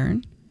a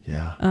return.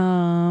 Yeah.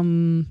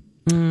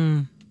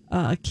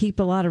 Keep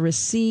a lot of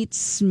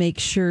receipts. Make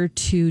sure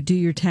to do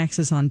your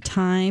taxes on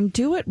time.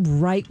 Do it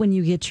right when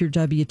you get your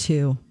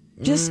W-2.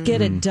 Just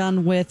get it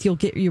done with. You'll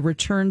get your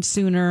return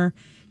sooner.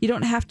 You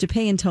don't have to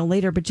pay until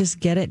later, but just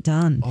get it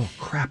done. Oh,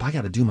 crap. I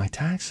got to do my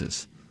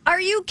taxes.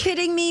 Are you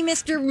kidding me,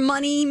 Mr.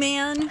 Money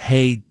Man?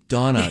 Hey,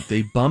 Donna,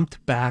 they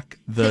bumped back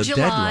the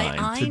July, deadline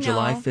I to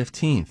July know.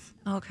 15th.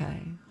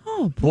 Okay.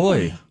 Oh,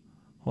 Boy.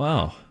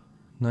 Wow.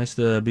 Nice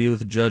to be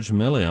with Judge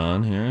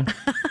Million here.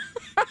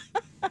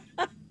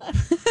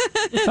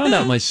 I found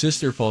out my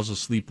sister falls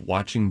asleep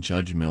watching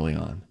Judge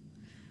Million.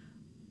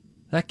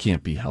 That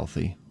can't be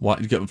healthy.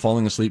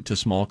 Falling asleep to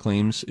small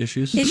claims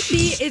issues?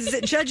 Is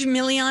it Judge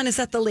Million? Is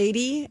that the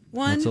lady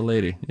one? That's a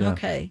lady, yeah.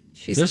 Okay.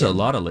 There's a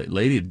lot of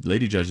lady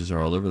judges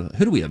are all over.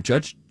 Who do we have?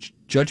 Judge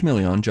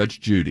Million, Judge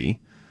Judy,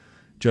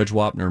 Judge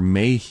Wapner,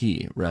 may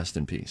he rest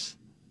in peace.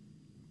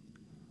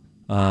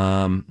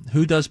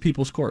 Who does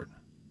People's Court?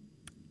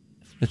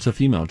 It's a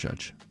female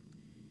judge.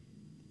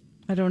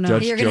 I don't know.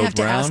 Judge You're going to Joe have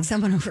to Brown? ask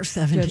someone over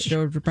 70. Judge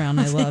Joe Brown,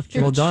 I love.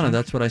 Well, Donna,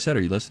 that's what I said.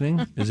 Are you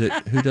listening? Is it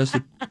who does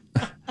the?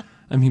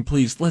 I mean,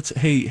 please,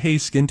 hey,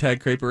 skin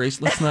tag crepe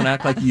race. Let's not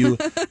act like you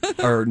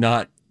are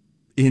not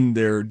in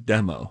their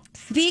demo.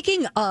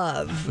 Speaking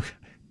of,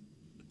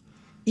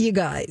 you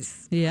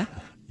guys. Yeah.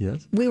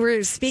 Yes. We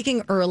were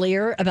speaking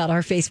earlier about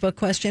our Facebook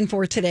question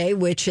for today,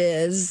 which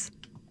is,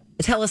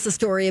 tell us a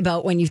story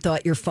about when you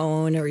thought your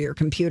phone or your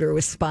computer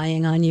was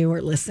spying on you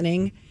or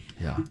listening.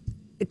 Yeah.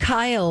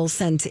 Kyle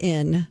sent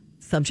in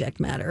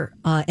subject matter,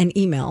 an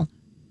email.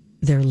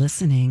 They're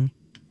listening.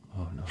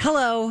 Oh, no.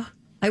 Hello.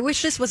 I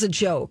wish this was a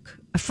joke.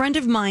 A friend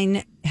of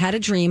mine had a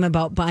dream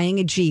about buying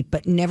a Jeep,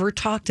 but never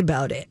talked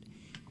about it.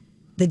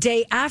 The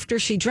day after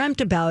she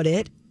dreamt about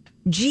it,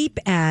 Jeep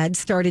ads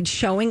started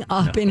showing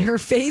up in her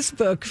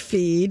Facebook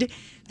feed.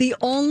 The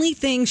only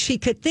thing she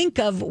could think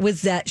of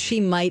was that she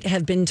might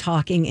have been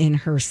talking in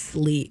her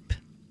sleep.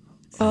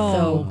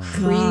 Oh, gosh.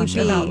 creepy.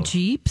 About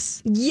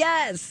Jeeps?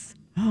 Yes.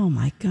 Oh,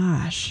 my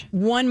gosh.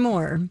 One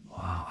more.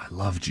 Wow, I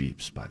love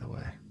Jeeps, by the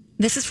way.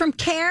 This is from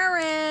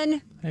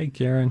Karen. Hey,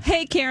 Karen.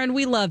 Hey, Karen,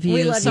 we love you.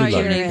 We love Sorry you,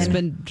 your Karen. name's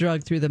been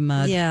dragged through the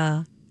mud.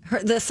 Yeah.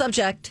 The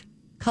subject,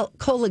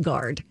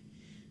 Cologuard.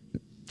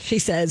 She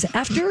says,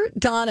 after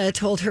Donna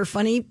told her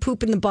funny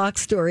poop in the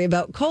box story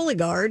about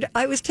Cologuard,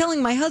 I was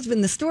telling my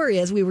husband the story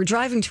as we were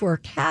driving to our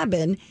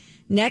cabin.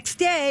 Next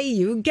day,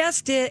 you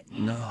guessed it,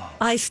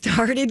 I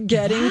started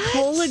getting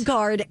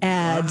Cologuard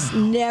ads.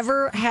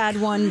 Never had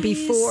one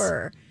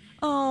before.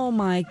 Oh,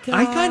 my God.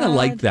 I kind of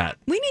like that.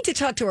 We need to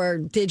talk to our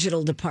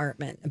digital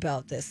department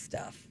about this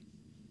stuff.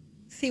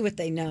 See what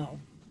they know.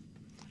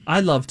 I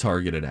love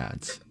targeted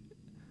ads.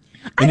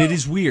 And it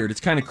is weird. It's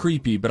kind of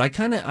creepy, but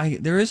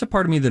there is a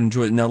part of me that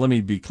enjoys it. Now, let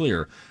me be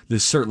clear.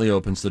 This certainly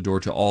opens the door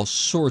to all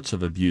sorts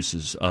of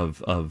abuses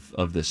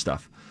of this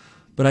stuff.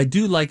 But I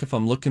do like, if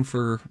I'm looking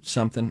for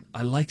something,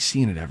 I like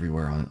seeing it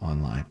everywhere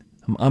online.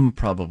 I'm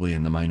probably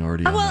in the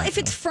minority. on Well, that, if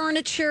it's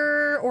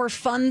furniture or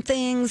fun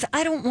things,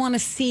 I don't want to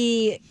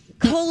see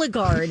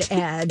Cologuard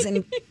ads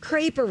and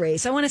crepe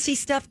erase. I want to see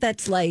stuff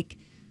that's like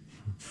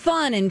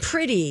fun and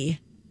pretty.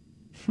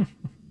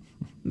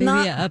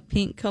 Maybe a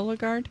pink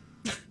Cologuard?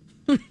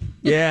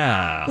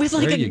 Yeah. With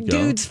like there a you go.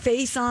 dude's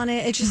face on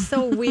it. It's just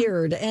so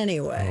weird.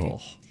 Anyway,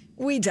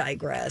 we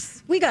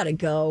digress. We got to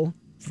go.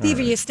 Steve,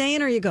 are you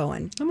staying or are you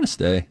going? I'm going to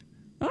stay.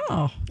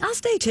 Oh. I'll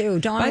stay too.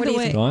 Dawn, By what the do you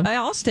way, think?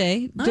 I'll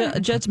stay.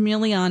 Judge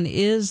Milian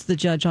is the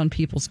judge on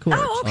People's Court.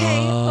 Oh,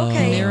 okay.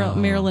 Okay.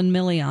 Marilyn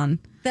Milian.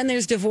 Then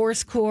there's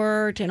divorce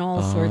court and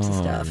all sorts of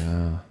stuff.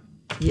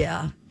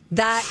 Yeah.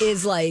 That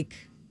is like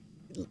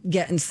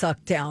getting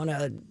sucked down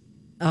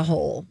a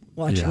hole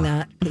watching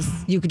that. 'Cause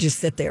you could just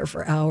sit there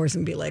for hours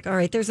and be like, all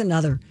right, there's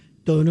another.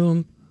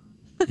 Dun-dum.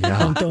 Yeah.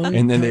 Dun-dum.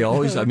 And then they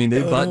always, I mean,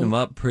 they button them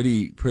up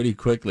pretty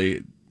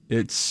quickly.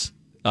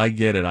 I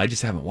get it. I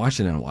just haven't watched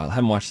it in a while. I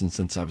haven't watched it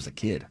since I was a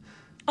kid.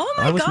 Oh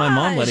my Why was my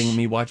mom gosh. letting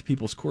me watch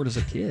People's Court as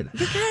a kid?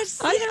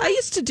 Because I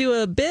used to do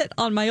a bit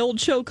on my old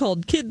show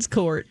called Kids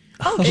Court.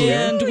 Oh,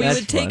 and we That's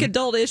would take fun.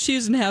 adult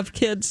issues and have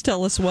kids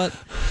tell us what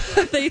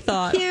they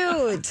thought.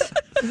 cute.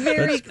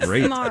 Very That's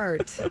great.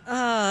 smart.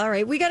 All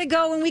right. We got to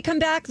go. When we come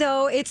back,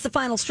 though, it's the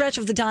final stretch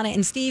of the Donna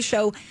and Steve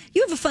show.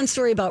 You have a fun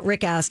story about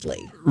Rick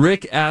Astley.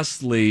 Rick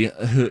Astley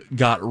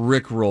got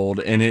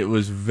rickrolled, and it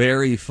was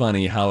very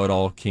funny how it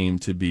all came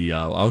to be.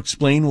 I'll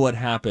explain what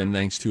happened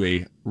thanks to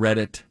a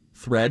Reddit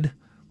thread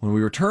when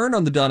we return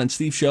on the Don and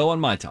Steve show on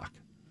My Talk.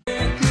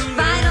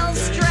 Final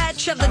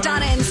stretch of the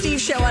Donna and Steve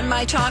show on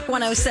My Talk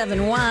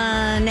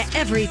 107.1.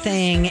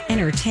 Everything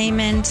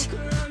Entertainment.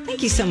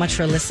 Thank you so much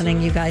for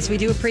listening, you guys. We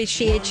do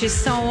appreciate you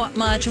so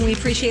much, and we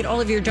appreciate all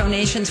of your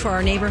donations for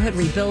our neighborhood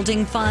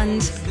rebuilding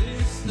fund.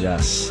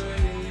 Yes.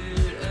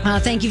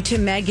 Thank you to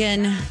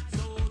Megan.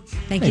 Thanks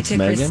Thanks, you to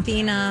Megan.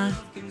 Christina,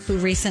 who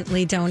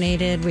recently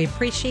donated. We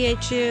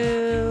appreciate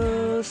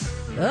you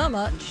so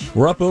much.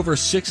 We're up over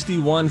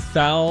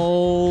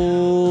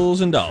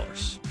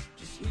 $61,000.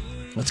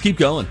 Let's keep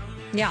going.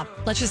 Yeah,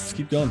 let's just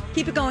Keep going.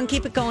 keep it going.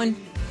 Keep it going.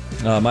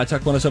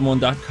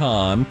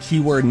 MyTalk1071.com,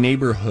 keyword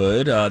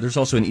neighborhood. There's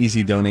also an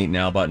easy donate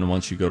now button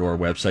once you go to our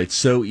website.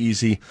 So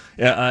easy.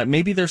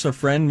 Maybe there's a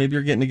friend, maybe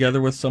you're getting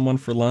together with someone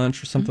for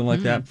lunch or something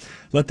like that.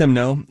 Let them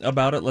know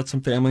about it. Let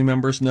some family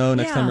members know.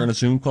 Next time you're on a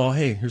Zoom call,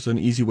 hey, here's an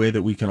easy way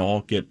that we can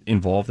all get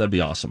involved. That'd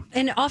be awesome.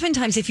 And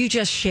oftentimes, if you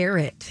just share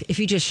it, if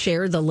you just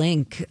share the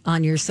link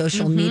on your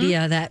social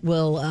media, that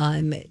will,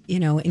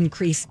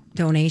 increase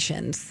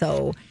donations.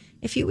 So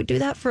if you would do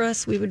that for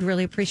us, we would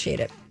really appreciate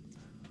it.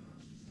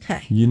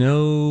 Okay. You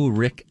know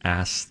Rick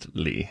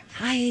Astley.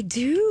 I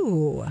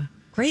do.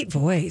 Great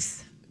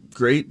voice.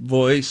 Great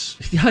voice.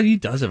 Yeah, he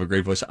does have a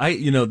great voice.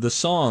 The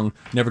song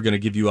 "Never Gonna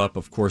Give You Up,"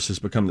 of course, has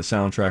become the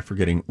soundtrack for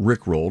getting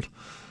rickrolled,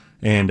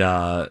 and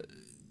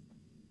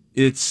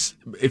it's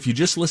if you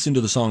just listen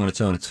to the song on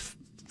its own, it's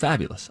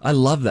fabulous. I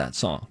love that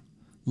song.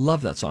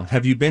 Love that song.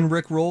 Have you been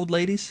rickrolled,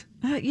 ladies?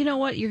 You know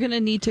what? You're going to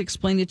need to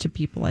explain it to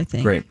people, I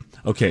think. Great.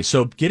 Okay,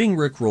 so getting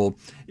rickrolled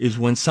is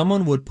when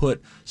someone would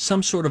put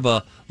some sort of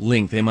a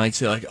link. They might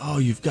say like, oh,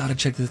 you've got to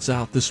check this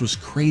out. This was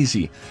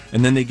crazy.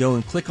 And then they go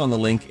and click on the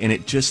link, and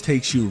it just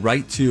takes you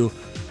right to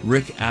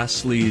Rick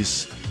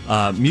Astley's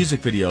music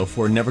video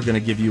for Never Gonna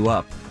Give You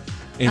Up.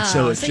 And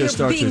so it so just you're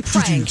starts being with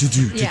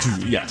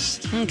pranked.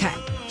 yes. Okay.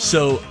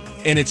 So,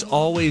 and it's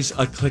always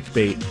a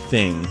clickbait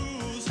thing.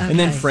 And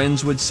then Okay.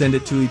 friends would send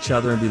it to each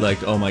other and be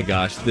like, oh my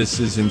gosh, this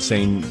is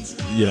insane.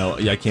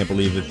 I can't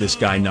believe that this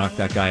guy knocked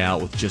that guy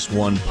out with just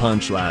one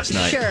punch last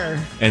night. Sure.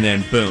 And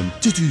then boom.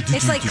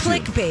 It's like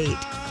clickbait.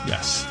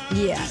 Yes.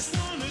 Yes.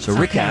 So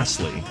Rick Okay.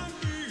 Astley.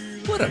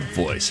 What a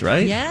voice,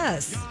 right?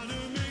 Yes.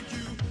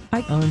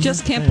 I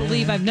just can't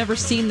believe I've never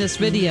seen this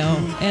video.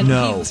 And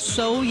No. he was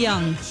so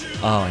young.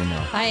 Oh, I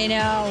know. I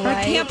know, right?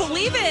 I can't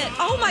believe it.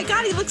 Oh my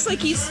God, he looks like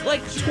he's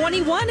like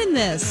 21 in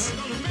this.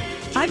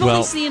 I've Well-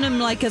 only seen him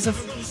like as a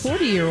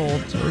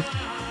 40-year-old or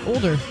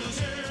older.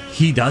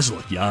 He does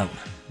look young.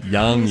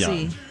 Young.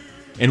 Crazy.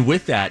 And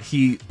with that,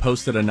 he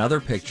posted another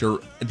picture.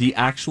 The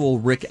actual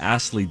Rick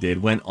Astley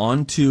went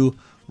onto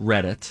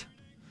Reddit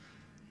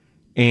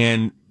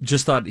and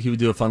just thought he would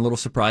do a fun little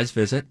surprise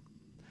visit.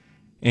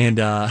 And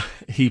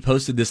he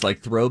posted this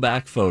like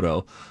throwback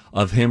photo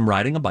of him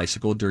riding a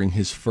bicycle during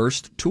his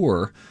first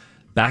tour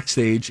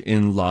backstage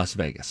in Las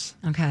Vegas.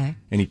 Okay.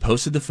 And he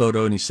posted the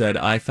photo and he said,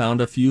 I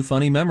found a few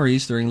funny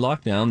memories during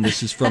lockdown.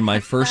 This is from my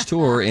first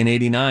tour in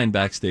 '89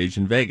 backstage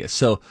in Vegas.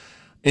 So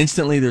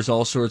instantly there's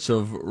all sorts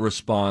of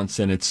response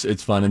and it's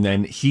fun. And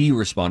then he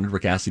responded,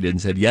 Rick Astley did,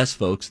 and said, yes,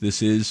 folks,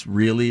 this is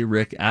really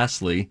Rick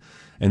Astley.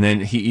 And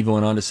then he even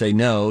went on to say,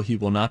 no, he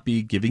will not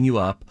be giving you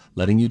up,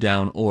 letting you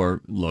down,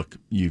 or look,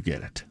 you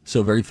get it.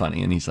 So very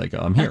funny. And he's like, oh,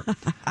 I'm here.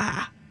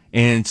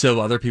 And so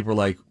other people are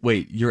like,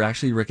 wait, you're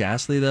actually Rick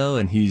Astley, though?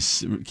 And he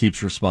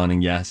keeps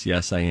responding, yes,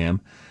 I am.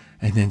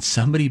 And then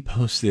somebody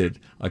posted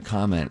a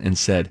comment and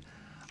said,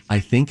 I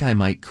think I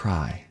might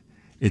cry.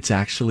 It's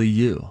actually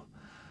you.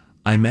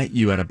 I met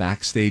you at a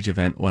backstage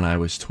event when I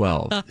was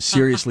 12.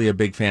 Seriously, a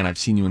big fan. I've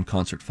seen you in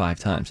concert 5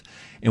 times.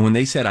 And when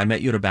they said, I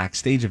met you at a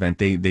backstage event,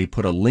 they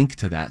put a link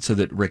to that so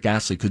that Rick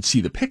Astley could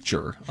see the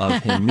picture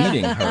of him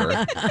meeting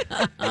her.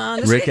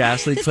 Rick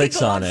Astley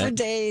clicks on it. For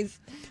days.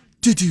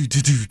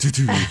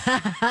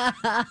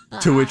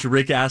 To which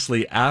Rick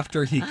Astley,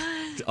 after he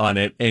clicked on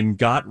it and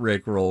got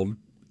Rickrolled,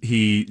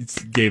 he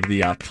gave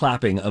the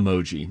clapping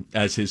emoji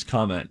as his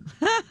comment.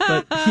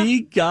 But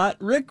he got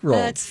Rickrolled.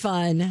 That's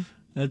fun.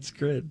 That's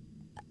good.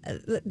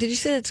 Did you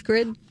say that's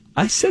good?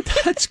 I said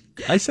that's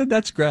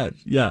great.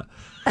 Yeah.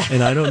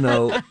 And I don't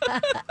know.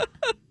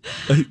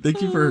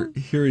 Thank you for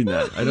hearing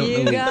that. I don't know.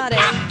 You got it.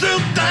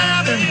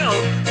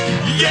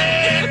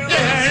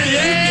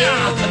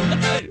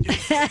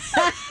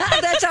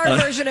 That's our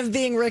version of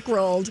being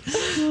Rickrolled.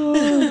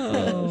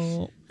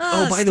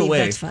 Oh, by the Steve, way,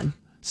 that's fun.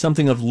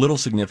 Something of little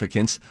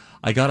significance.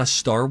 I got a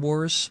Star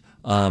Wars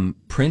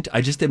print.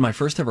 I just did my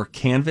first ever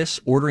canvas,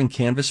 ordering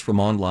canvas from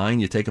online.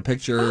 You take a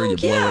picture, you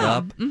blow it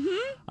up. Mm-hmm.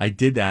 I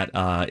did that.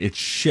 It's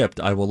shipped.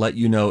 I will let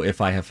you know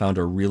if I have found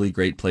a really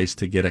great place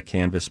to get a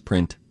canvas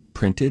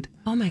printed.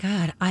 Oh my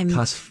God.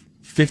 Costs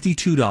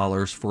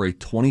 $52 for a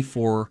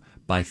 24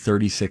 by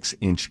 36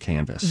 inch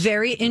canvas.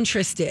 Very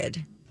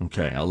interested.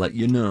 Okay, I'll let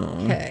you know.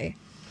 Okay.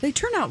 They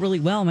turn out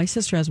really well. My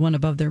sister has one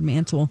above their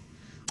mantle.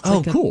 It's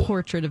like cool. A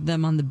portrait of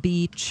them on the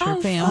beach,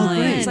 her family.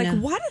 Fun. It's like,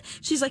 what?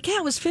 She's like, yeah,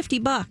 it was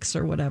 $50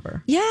 or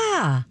whatever.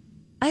 Yeah.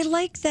 I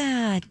like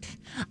that.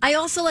 I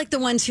also like the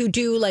ones who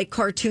do like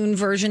cartoon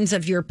versions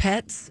of your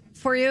pets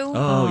for you.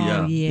 Oh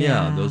yeah.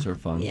 Yeah, those are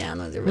fun. Yeah,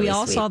 those are really we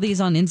all sweet. saw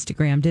these on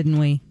Instagram, didn't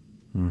we?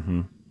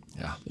 Mm-hmm.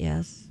 Yeah.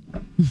 Yes.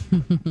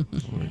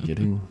 We're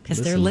getting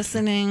because they're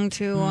listening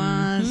to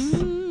us.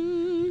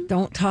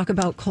 Don't talk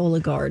about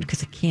Cologuard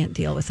because I can't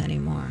deal with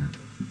anymore.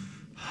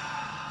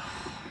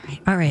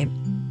 All right.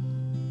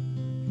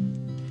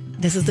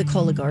 This is the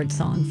Cologuard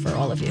song for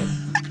all of you.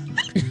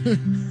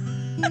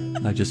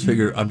 I just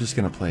figure I'm just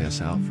going to play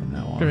us out from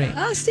now on. Great.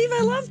 Oh, Steve,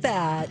 I love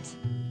that.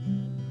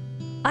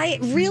 I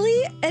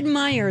really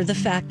admire the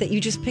fact that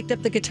you just picked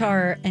up the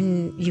guitar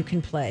and you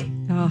can play.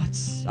 Oh,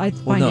 I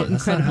find it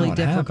incredibly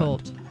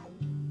difficult.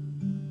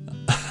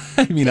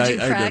 I mean, Did you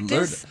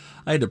practice?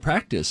 I had to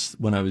practice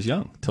when I was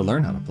young to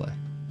learn how to play.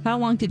 How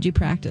long did you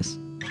practice?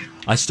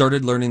 I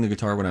started learning the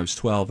guitar when I was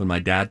 12, and my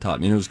dad taught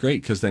me. And it was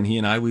great because then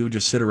we would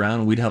just sit around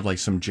and we'd have like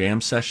some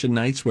jam session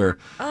nights where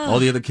all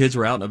the other kids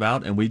were out and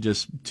about, and we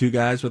just 2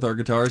 guys with our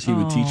guitars. He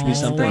would teach me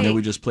something, and then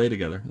we just play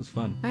together. It was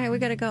fun. All right, we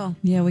got to go.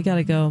 Yeah, we got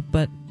to go,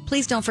 but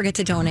please don't forget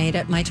to donate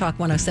at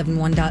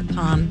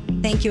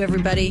mytalk1071.com. Thank you,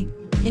 everybody.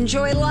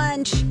 Enjoy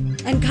lunch.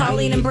 And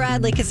Colleen and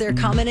Bradley, because they're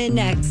coming in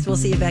next. We'll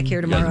see you back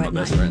here tomorrow at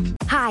 9.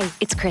 Hi,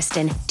 it's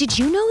Kristen. Did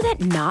you know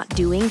that not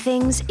doing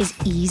things is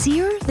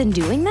easier than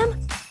doing them?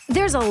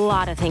 There's a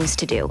lot of things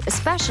to do,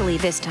 especially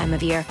this time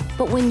of year.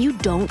 But when you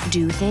don't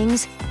do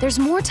things, there's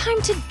more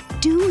time to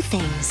do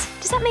things.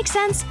 Does that make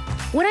sense?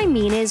 What I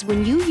mean is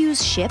when you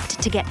use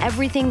Shipt to get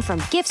everything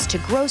from gifts to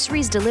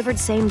groceries delivered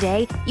same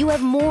day, you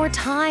have more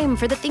time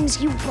for the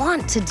things you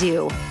want to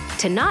do.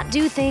 To not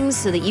do things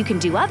so that you can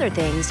do other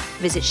things,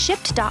 visit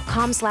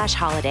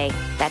shipt.com/holiday.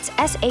 That's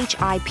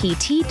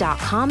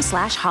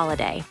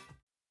SHIPT.com/holiday.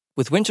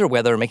 With winter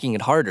weather making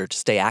it harder to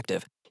stay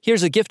active,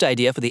 here's a gift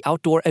idea for the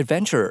outdoor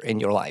adventurer in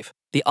your life.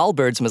 The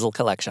Allbirds Mizzle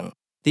Collection.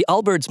 The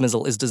Allbirds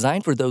Mizzle is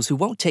designed for those who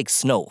won't take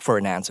snow for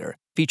an answer,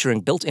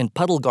 featuring built-in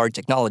puddle guard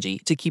technology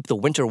to keep the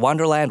winter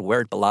wonderland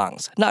where it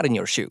belongs, not in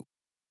your shoe.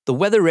 The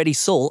weather-ready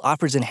sole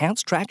offers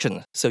enhanced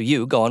traction, so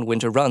you go on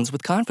winter runs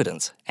with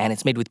confidence, and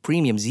it's made with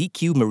premium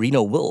ZQ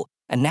merino wool,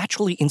 a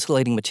naturally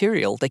insulating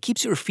material that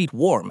keeps your feet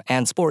warm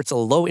and sports a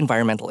low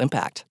environmental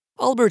impact.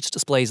 Allbirds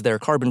displays their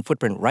carbon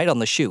footprint right on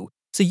the shoe,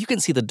 so you can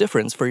see the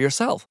difference for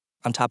yourself.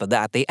 On top of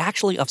that, they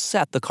actually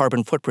offset the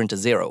carbon footprint to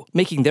 0,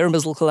 making their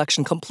Mizzle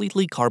collection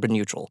completely carbon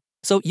neutral.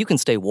 So you can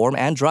stay warm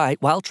and dry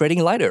while trading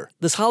lighter.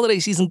 This holiday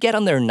season, get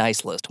on their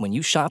nice list when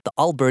you shop the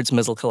Allbirds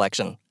Mizzle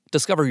collection.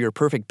 Discover your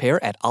perfect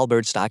pair at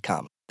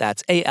allbirds.com.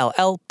 That's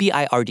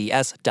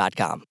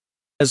ALLBIRDS.com.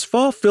 As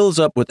fall fills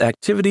up with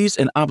activities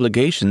and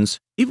obligations,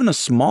 even a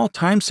small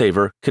time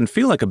saver can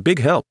feel like a big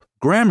help.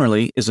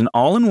 Grammarly is an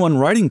all-in-one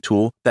writing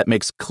tool that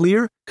makes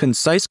clear,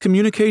 concise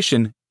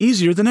communication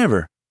easier than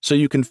ever, so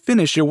you can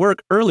finish your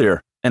work earlier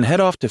and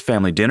head off to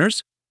family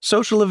dinners,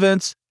 social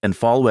events, and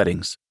fall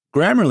weddings.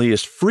 Grammarly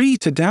is free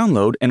to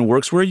download and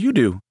works where you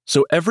do,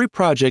 so every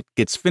project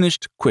gets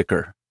finished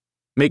quicker.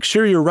 Make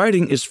sure your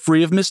writing is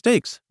free of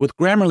mistakes with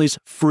Grammarly's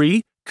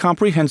free,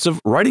 comprehensive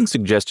writing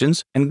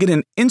suggestions and get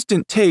an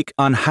instant take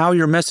on how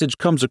your message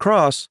comes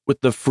across with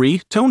the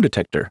free tone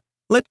detector.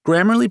 Let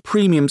Grammarly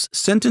Premium's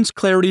sentence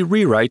clarity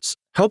rewrites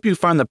help you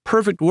find the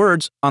perfect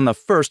words on the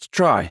first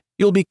try.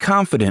 You'll be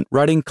confident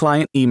writing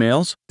client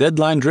emails,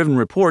 deadline-driven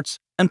reports,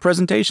 and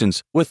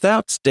presentations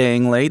without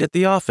staying late at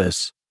the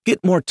office.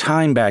 Get more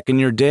time back in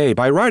your day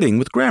by writing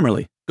with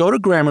Grammarly. Go to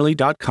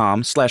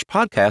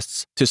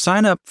Grammarly.com/podcasts to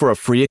sign up for a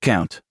free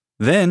account.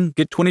 Then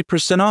get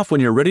 20% off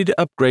when you're ready to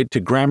upgrade to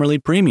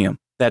Grammarly Premium.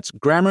 That's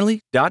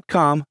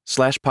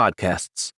Grammarly.com/podcasts.